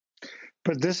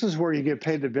 But this is where you get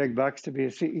paid the big bucks to be a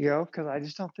CEO, because I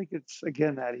just don't think it's,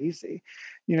 again, that easy.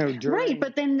 Right,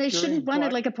 but then they shouldn't run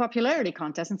it like a popularity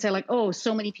contest and say like, oh,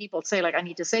 so many people say like, I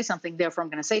need to say something, therefore I'm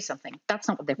going to say something. That's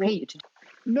not what they pay you to do.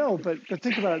 No, but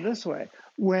think about it this way.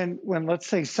 When let's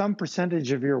say some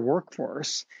percentage of your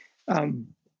workforce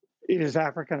is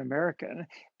African American,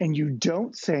 and you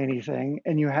don't say anything,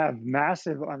 and you have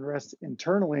massive unrest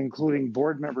internally, including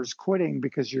board members quitting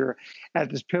because you're at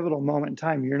this pivotal moment in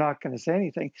time, you're not going to say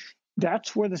anything.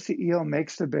 That's where the CEO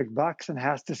makes the big bucks and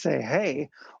has to say, hey,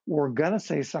 we're going to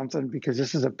say something because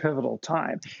this is a pivotal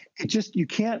time. You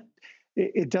can't.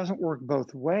 It doesn't work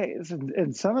both ways.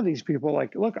 And some of these people,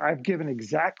 like, look, I've given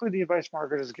exactly the advice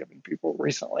Margaret has given people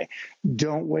recently.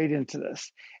 Don't wade into this.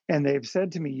 And they've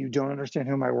said to me, you don't understand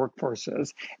who my workforce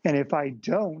is. And if I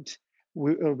don't,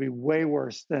 it'll be way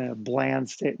worse than a bland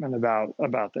statement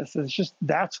about this. It's just,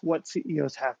 that's what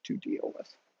CEOs have to deal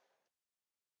with.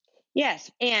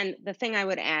 Yes. And the thing I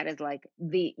would add is like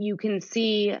you can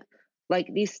see like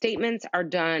these statements are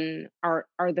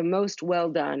the most well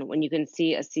done when you can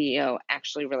see a CEO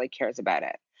actually really cares about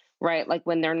it, right? Like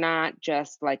when they're not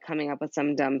just like coming up with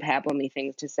some dumb pablum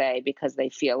things to say because they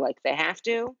feel like they have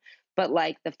to, but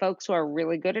like the folks who are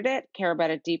really good at it care about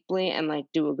it deeply and like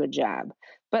do a good job.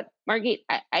 But Margit,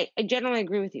 I generally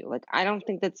agree with you. Like, I don't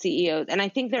think that CEOs, and I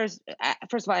think first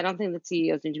of all, I don't think that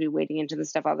CEOs need to be wading into this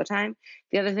stuff all the time.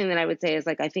 The other thing that I would say is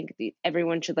like, I think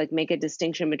everyone should like make a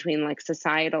distinction between like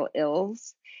societal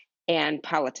ills and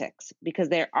politics, because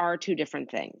there are two different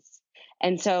things.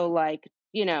 And so like,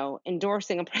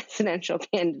 endorsing a presidential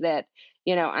candidate,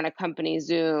 on a company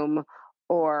Zoom,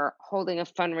 or holding a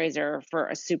fundraiser for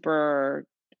a super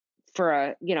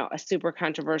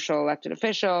controversial elected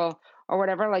official or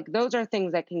whatever, like those are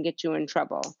things that can get you in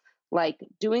trouble. Like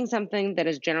doing something that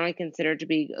is generally considered to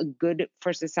be good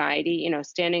for society,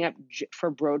 standing up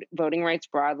for voting rights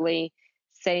broadly,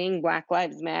 saying Black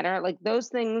Lives Matter, like those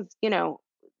things,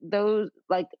 those,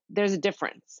 like, there's a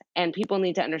difference, and people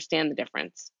need to understand the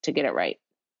difference to get it right.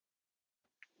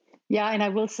 Yeah, and I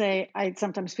will say I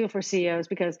sometimes feel for CEOs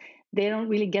because they don't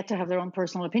really get to have their own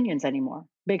personal opinions anymore,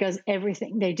 because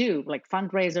everything they do, like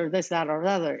fundraiser, this, that, or the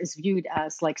other, is viewed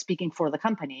as like speaking for the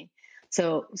company.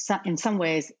 So in some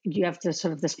ways, you have to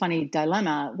sort of this funny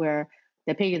dilemma where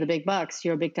they pay you the big bucks,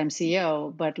 you're a big time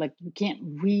CEO, but like you can't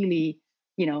really,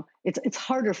 it's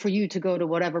harder for you to go to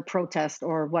whatever protest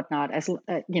or whatnot, as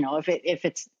if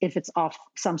it's off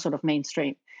some sort of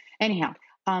mainstream. Anyhow.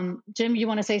 Jim, you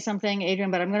want to say something,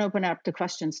 Adrian, but I'm going to open up to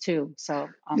questions too. So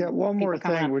one more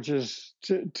thing, which is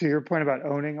to your point about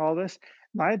owning all this.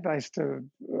 My advice to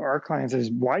our clients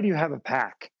is, why do you have a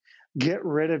PAC? Get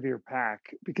rid of your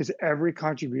PAC, because every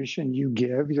contribution you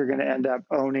give, you're going to end up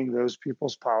owning those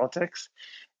people's politics.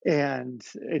 And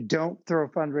don't throw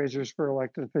fundraisers for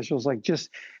elected officials. Like, just,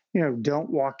 don't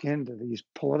walk into these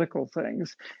political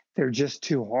things. They're just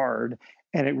too hard.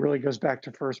 And it really goes back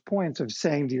to first points of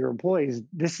saying to your employees,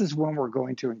 this is when we're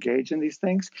going to engage in these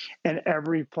things, and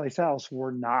every place else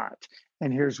we're not.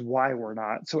 And here's why we're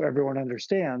not, so everyone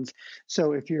understands.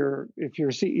 So if your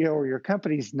CEO or your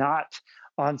company's not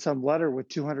on some letter with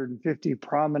 250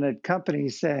 prominent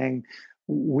companies saying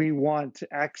we want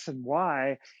X and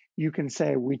Y, you can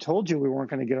say, we told you we weren't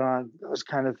going to get on those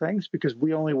kind of things because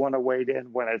we only want to wade in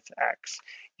when it's X.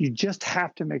 You just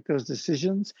have to make those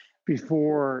decisions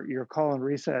before you're calling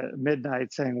Risa at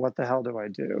midnight saying, what the hell do I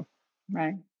do?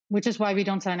 Right. Which is why we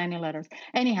don't sign any letters.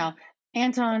 Anyhow,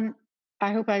 Anton,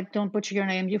 I hope I don't butcher your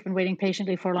name. You've been waiting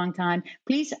patiently for a long time.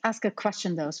 Please ask a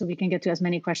question, though, so we can get to as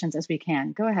many questions as we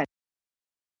can. Go ahead.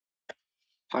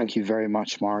 Thank you very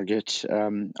much, Margit.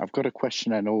 I've got a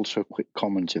question and also a quick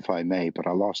comment, if I may, but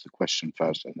I'll ask the question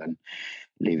first and then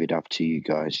leave it up to you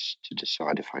guys to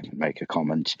decide if I can make a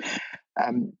comment.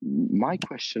 My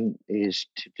question is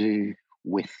to do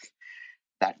with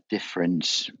that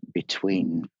difference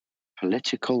between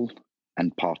political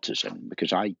and partisan?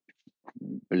 Because I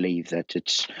believe that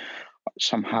it's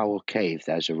somehow okay if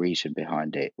there's a reason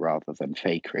behind it rather than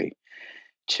fakery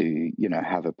to,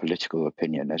 have a political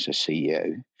opinion as a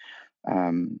CEO,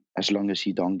 as long as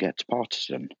you don't get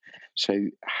partisan. So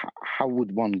how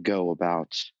would one go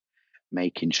about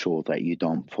making sure that you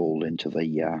don't fall into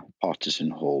the partisan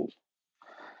hole?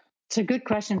 It's a good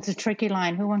question. It's a tricky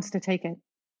line. Who wants to take it?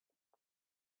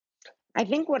 I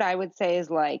think what I would say is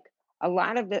like a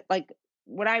lot of it, like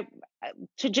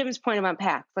to Jim's point about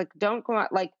paths, like don't go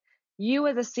out, like you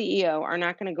as a CEO are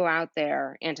not going to go out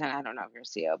there, Anton, I don't know if you're a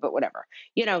CEO, but whatever,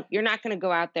 you're not going to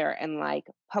go out there and like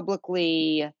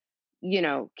publicly,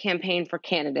 campaign for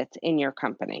candidates in your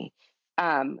company.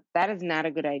 That is not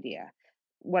a good idea.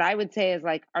 What I would say is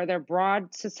like, are there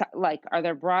broad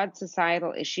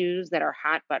societal issues that are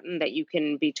hot button that you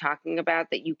can be talking about,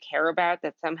 that you care about,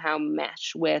 that somehow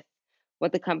mesh with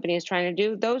what the company is trying to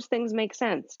do? Those things make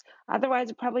sense.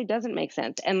 Otherwise, it probably doesn't make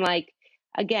sense. And like,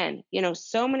 again,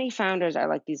 so many founders are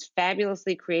like these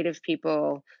fabulously creative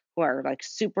people who are like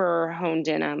super honed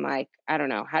in on like, I don't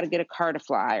know, how to get a car to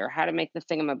fly or how to make the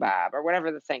thingamabob or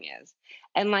whatever the thing is.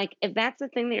 And like, if that's the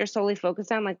thing that you're solely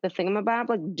focused on, like the thingamabob,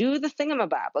 like do the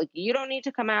thingamabob. Like you don't need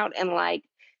to come out and like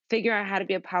figure out how to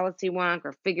be a policy wonk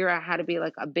or figure out how to be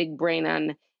like a big brain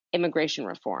on immigration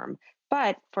reform.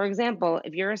 But for example,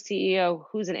 if you're a CEO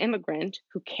who's an immigrant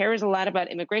who cares a lot about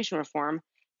immigration reform,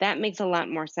 that makes a lot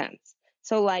more sense.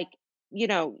 So like,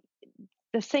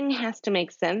 the thing has to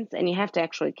make sense and you have to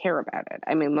actually care about it.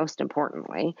 I mean, most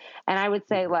importantly. And I would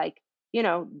say like,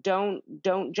 don't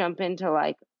jump into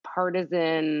like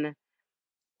partisan,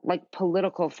 like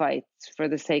political fights for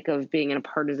the sake of being in a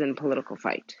partisan political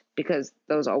fight, because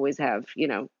those always have,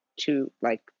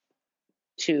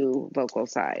 two local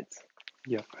sides.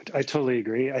 Yeah, I totally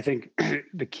agree. I think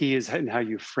the key is in how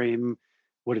you frame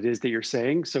what it is that you're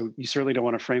saying. So you certainly don't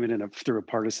want to frame it through a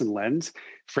partisan lens.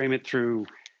 Frame it through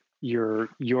your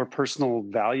personal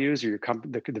values or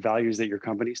the values that your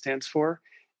company stands for,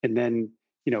 and then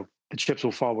the chips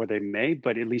will fall where they may.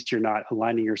 But at least you're not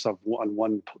aligning yourself on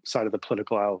one side of the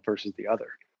political aisle versus the other.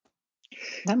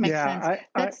 That makes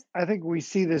sense. I think we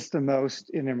see this the most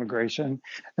in immigration,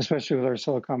 especially with our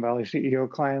Silicon Valley CEO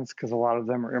clients, because a lot of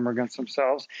them are immigrants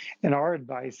themselves. And our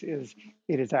advice is,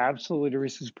 it is absolutely, to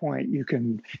Risa's point, you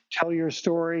can tell your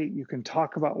story, you can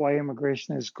talk about why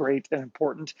immigration is great and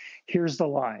important. Here's the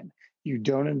line. You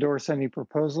don't endorse any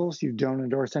proposals, you don't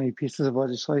endorse any pieces of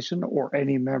legislation or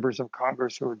any members of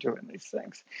Congress who are doing these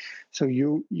things. So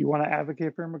you want to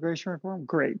advocate for immigration reform?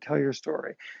 Great, tell your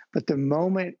story. But the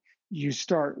moment you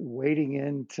start wading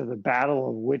into the battle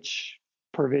of which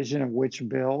provision of which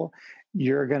bill,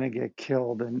 you're going to get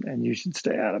killed, and you should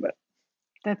stay out of it.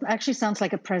 That actually sounds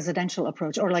like a presidential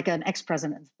approach or like an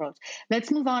ex-president's approach.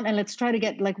 Let's move on and let's try to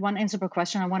get like one answer per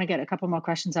question. I want to get a couple more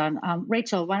questions on.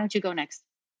 Rachel, why don't you go next?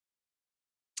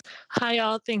 Hi,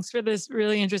 all. Thanks for this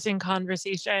really interesting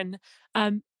conversation.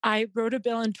 I wrote a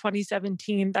bill in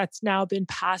 2017 that's now been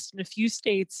passed in a few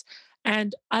states.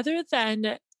 And other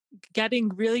than getting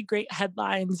really great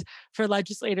headlines for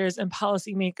legislators and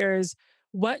policymakers,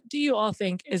 what do you all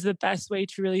think is the best way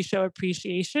to really show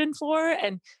appreciation for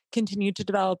and continue to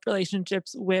develop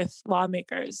relationships with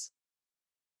lawmakers?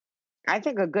 I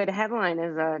think a good headline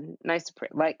is a nice,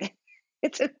 like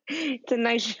it's a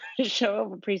nice show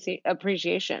of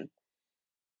appreciation.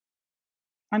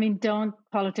 I mean, don't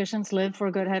politicians live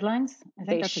for good headlines? I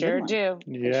think that's sure a good one.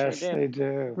 Yes, they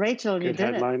do. Rachel, you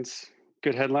did it.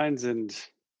 Good headlines and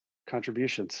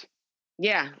contributions.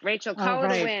 Yeah, Rachel, call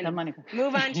it a win.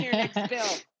 Move on to your next bill.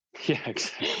 Yeah,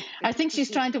 exactly. I think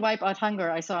she's trying to wipe out hunger.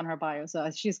 I saw in her bio, so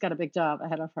she's got a big job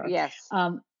ahead of her. Yes.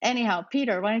 Anyhow,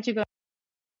 Peter, why don't you go?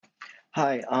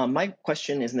 Hi, my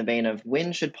question is in the vein of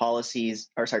when should companies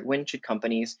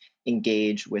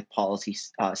engage with policy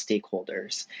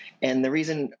stakeholders? And the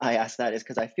reason I ask that is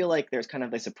because I feel like there's kind of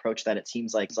this approach that it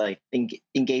seems like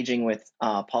engaging with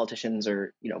politicians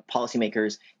or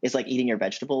policymakers is like eating your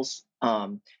vegetables.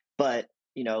 But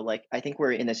I think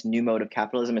we're in this new mode of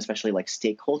capitalism, especially like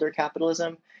stakeholder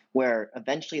capitalism, where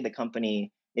eventually the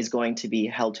company is going to be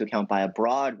held to account by a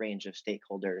broad range of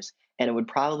stakeholders. And it would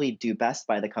probably do best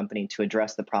by the company to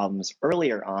address the problems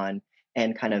earlier on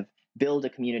and kind of build a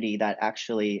community that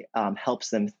actually helps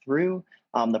them through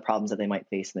the problems that they might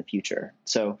face in the future.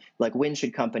 So like, when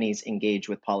should companies engage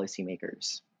with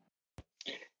policymakers?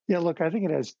 Yeah, look, I think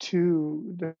it has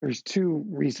there's two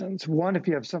reasons. One, if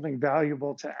you have something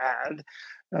valuable to add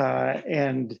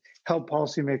and help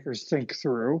policymakers think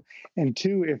through. And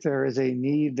two, if there is a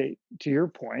need that, to your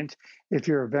point, if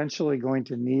you're eventually going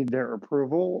to need their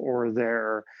approval or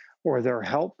their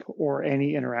help or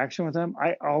any interaction with them,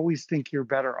 I always think you're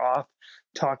better off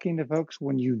talking to folks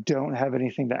when you don't have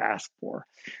anything to ask for,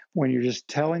 when you're just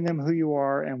telling them who you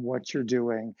are and what you're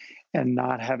doing and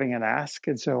not having an ask.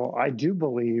 And so I do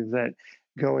believe that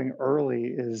going early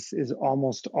is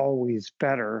almost always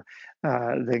better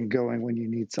than going when you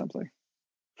need something.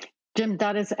 Jim,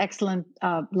 that is excellent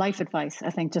life advice.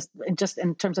 I think just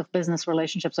in terms of business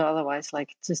relationships or otherwise, like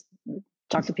just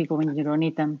talk to people when you don't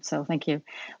need them. So thank you.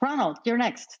 Ronald, you're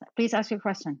next. Please ask your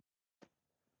question.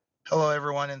 Hello,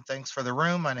 everyone, and thanks for the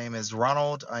room. My name is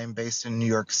Ronald. I'm based in New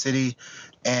York City,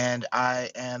 and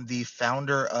I am the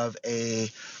founder of a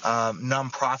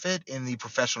nonprofit in the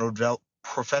professional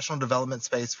development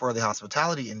space for the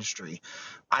hospitality industry.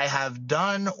 I have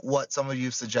done what some of you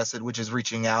have suggested, which is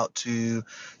reaching out to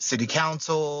city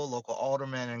council, local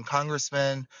aldermen, and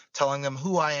congressmen, telling them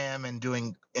who I am and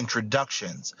doing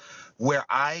introductions. Where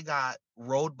I got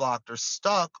roadblocked or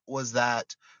stuck was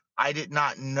that I did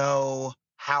not know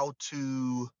how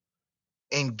to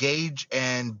engage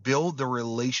and build the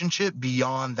relationship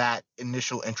beyond that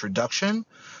initial introduction.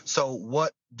 So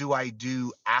what do I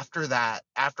do after that?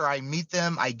 After I meet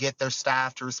them, I get their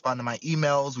staff to respond to my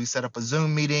emails. We set up a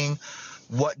Zoom meeting.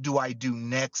 What do I do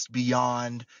next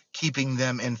beyond keeping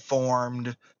them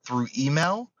informed through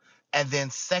email? And then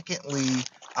secondly,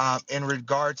 in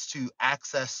regards to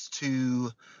access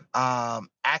to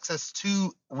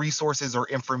resources or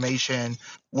information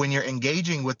when you're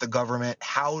engaging with the government,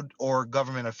 or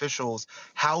government officials,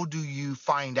 how do you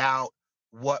find out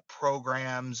what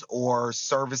programs or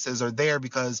services are there?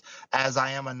 Because as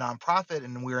I am a nonprofit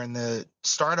and we're in the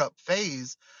startup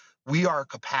phase, we are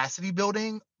capacity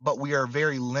building, but we are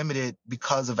very limited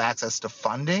because of access to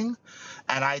funding.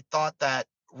 And I thought that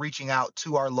reaching out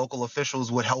to our local officials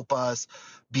would help us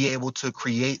be able to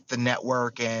create the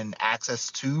network and access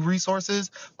to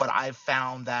resources. But I've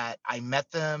found that I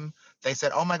met them. They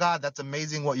said, oh my God, that's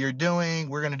amazing what you're doing.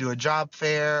 We're going to do a job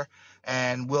fair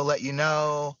and we'll let you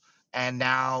know. And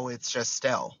now it's just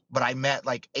stale. But I met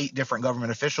like 8 different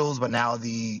government officials, but now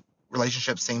the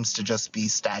relationship seems to just be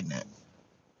stagnant.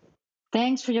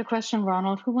 Thanks for your question,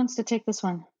 Ronald. Who wants to take this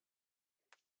one?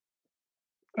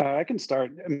 I can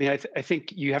start. I mean, I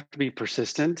think you have to be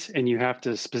persistent and you have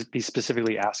to be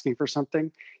specifically asking for something.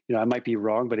 You know, I might be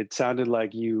wrong, but it sounded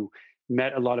like you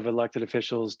met a lot of elected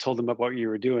officials, told them about what you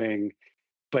were doing,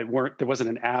 but there wasn't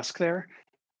an ask there.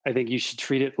 I think you should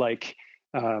treat it like,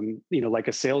 like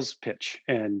a sales pitch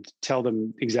and tell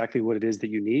them exactly what it is that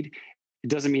you need. It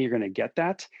doesn't mean you're going to get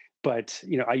that. But,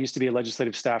 I used to be a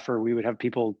legislative staffer. We would have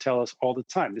people tell us all the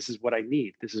time, this is what I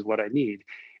need. This is what I need.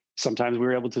 Sometimes we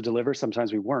were able to deliver,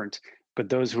 sometimes we weren't. But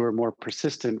those who are more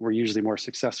persistent were usually more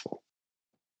successful.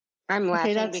 I'm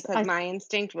laughing because my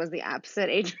instinct was the opposite,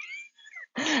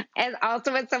 Adrian. And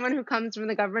also as someone who comes from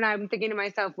the government, I'm thinking to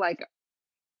myself, like,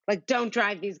 don't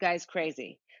drive these guys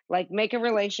crazy. Like, make a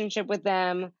relationship with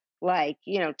them, like,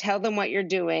 tell them what you're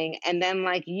doing, and then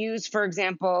like use, for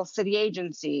example, city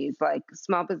agencies like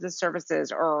small business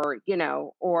services or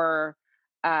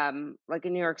like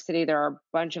in New York City, there are a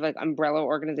bunch of like umbrella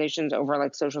organizations over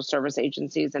like social service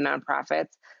agencies and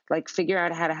nonprofits. Like, figure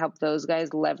out how to help those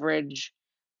guys leverage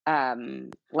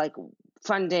like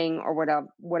funding or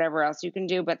whatever else you can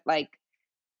do. But like,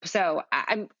 so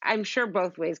I'm sure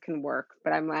both ways can work,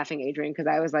 but I'm laughing, Adrian, because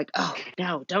I was like, oh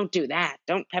no, don't do that.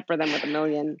 Don't pepper them with a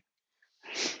million.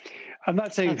 I'm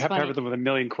not saying pepper them with a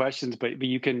million questions, but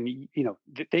you can,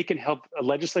 they can help. A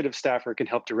legislative staffer can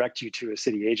help direct you to a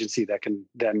city agency that can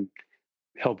then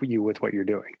help you with what you're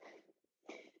doing.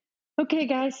 Okay,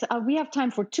 guys, we have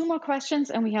time for 2 more questions,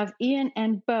 and we have Ian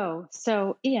and Bo.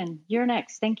 So, Ian, you're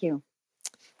next. Thank you.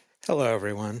 Hello,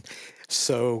 everyone.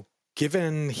 So,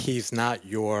 given he's not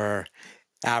your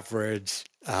average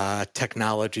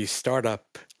technology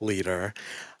startup leader,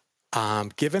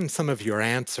 given some of your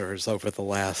answers over the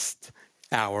last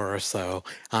hour or so,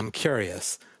 I'm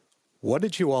curious, what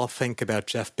did you all think about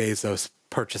Jeff Bezos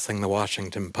purchasing the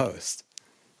Washington Post?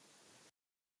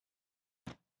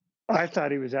 I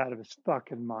thought he was out of his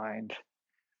fucking mind.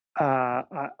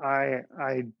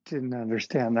 I didn't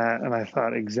understand that, and I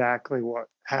thought exactly what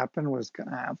happened was going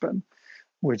to happen,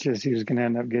 which is he was going to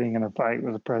end up getting in a fight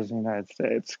with the president of the United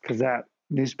States, because that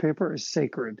newspaper is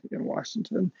sacred in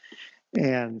Washington,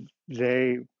 and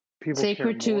people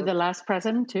sacred to the last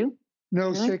president too. No,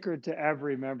 really? Sacred to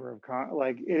every member of Congress.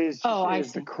 Like, it is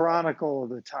the chronicle of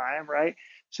the time, right?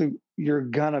 So you're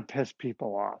going to piss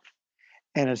people off.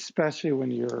 And especially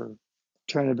when you're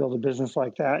trying to build a business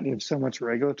like that and you have so much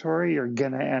regulatory, you're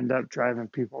going to end up driving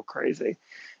people crazy.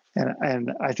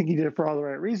 And I think he did it for all the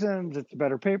right reasons. It's a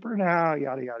better paper now,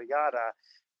 yada, yada, yada.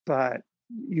 But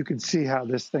you could see how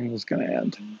this thing was going to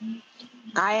end.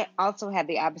 I also had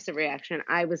the opposite reaction.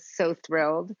 I was so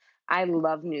thrilled. I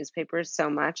love newspapers so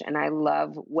much, and I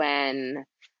love when,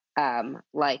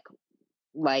 like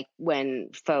when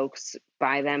folks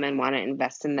buy them and want to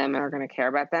invest in them and are going to care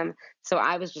about them. So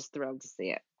I was just thrilled to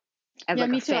see it. Yeah,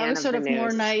 me too. I was sort of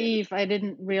more naive. I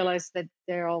didn't realize that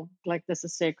they're all like, this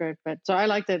is sacred. But so I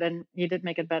liked it, and you did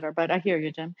make it better. But I hear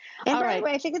you, Jim. And all by the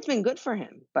way, I think it's been good for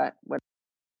him. But what?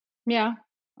 Yeah,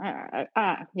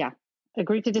 yeah.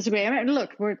 Agree to disagree. I mean,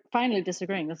 look, we're finally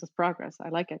disagreeing. This is progress. I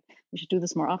like it. We should do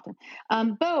this more often.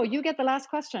 Bo, you get the last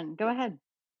question. Go ahead.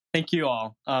 Thank you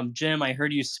all. Jim, I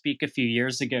heard you speak a few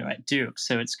years ago at Duke,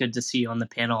 so it's good to see you on the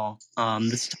panel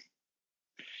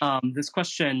this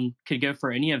question could go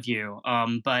for any of you,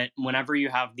 but whenever you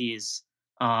have these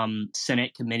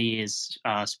Senate committees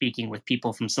speaking with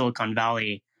people from Silicon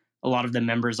Valley, a lot of the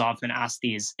members often ask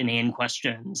these inane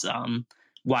questions.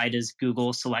 Why does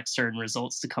Google select certain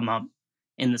results to come up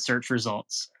in the search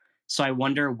results? So I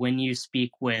wonder, when you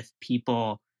speak with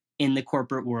people in the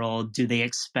corporate world, do they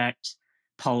expect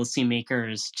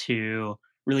policymakers to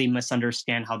really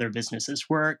misunderstand how their businesses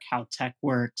work, how tech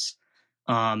works?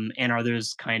 And are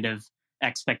those kind of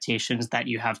expectations that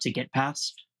you have to get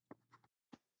past?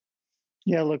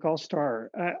 Yeah, look, I'll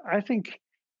start. I think,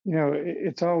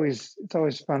 it's always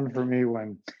fun for me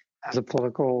when, as a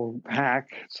political hack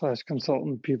 /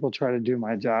 consultant, people try to do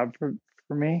my job for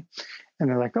me. And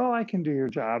they're like, oh, I can do your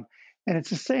job. And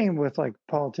it's the same with like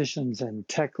politicians and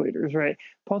tech leaders, right?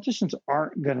 Politicians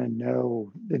aren't going to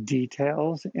know the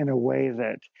details in a way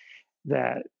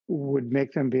that would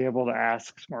make them be able to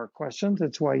ask smart questions.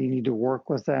 That's why you need to work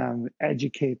with them,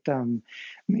 educate them,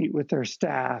 meet with their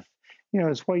staff.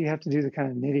 It's why you have to do the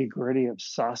kind of nitty gritty of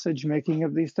sausage making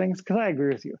of these things. Because I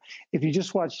agree with you. If you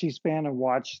just watch C-SPAN and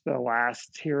watch the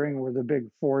last hearing where the big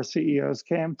 4 CEOs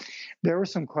came, there were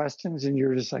some questions and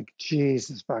you're just like,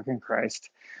 Jesus fucking Christ.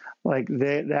 Like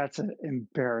that's an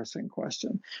embarrassing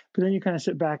question. But then you kind of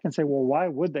sit back and say, well, why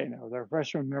would they know? They're a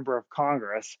freshman member of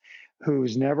Congress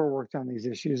who's never worked on these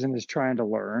issues and is trying to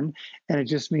learn. And it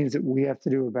just means that we have to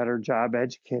do a better job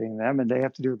educating them, and they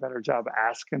have to do a better job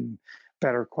asking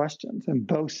better questions. And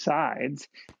both sides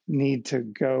need to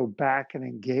go back and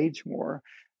engage more.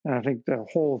 And I think the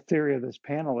whole theory of this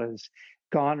panel is,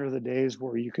 gone are the days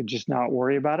where you could just not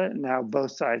worry about it. And now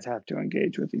both sides have to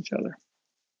engage with each other.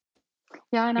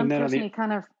 Yeah, and I'm personally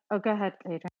kind of, go ahead,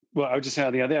 Adrian. Well, I would just say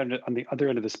on the other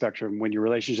end of the spectrum, when your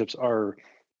relationships are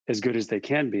as good as they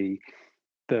can be,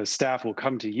 the staff will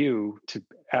come to you to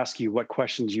ask you what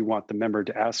questions you want the member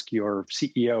to ask your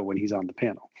CEO when he's on the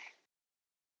panel.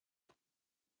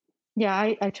 Yeah,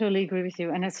 I totally agree with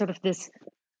you. And it's sort of this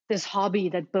hobby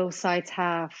that both sides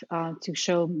have to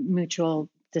show mutual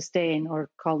disdain or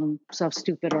call themselves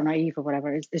stupid or naive or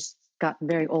whatever. It's gotten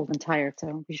very old and tired.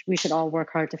 So we should all work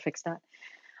hard to fix that.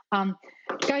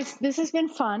 Guys, this has been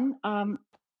fun.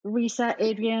 Risa,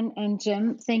 Adrian, and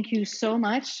Jim, thank you so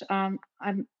much. I'm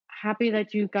happy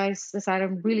that you guys decided.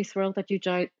 I'm really thrilled that you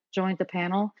joined the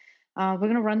panel. We're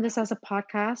going to run this as a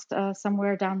podcast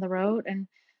somewhere down the road, and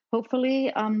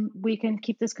hopefully we can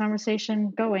keep this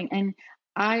conversation going. And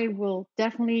I will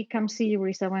definitely come see you,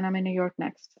 Risa, when I'm in New York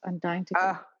next. I'm dying to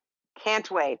go.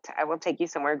 Can't wait. I will take you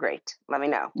somewhere great. Let me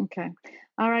know. Okay.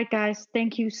 All right, guys.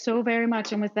 Thank you so very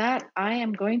much. And with that, I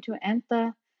am going to end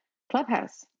the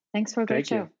Clubhouse. Thanks for a great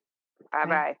show.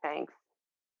 Bye-bye. Thanks.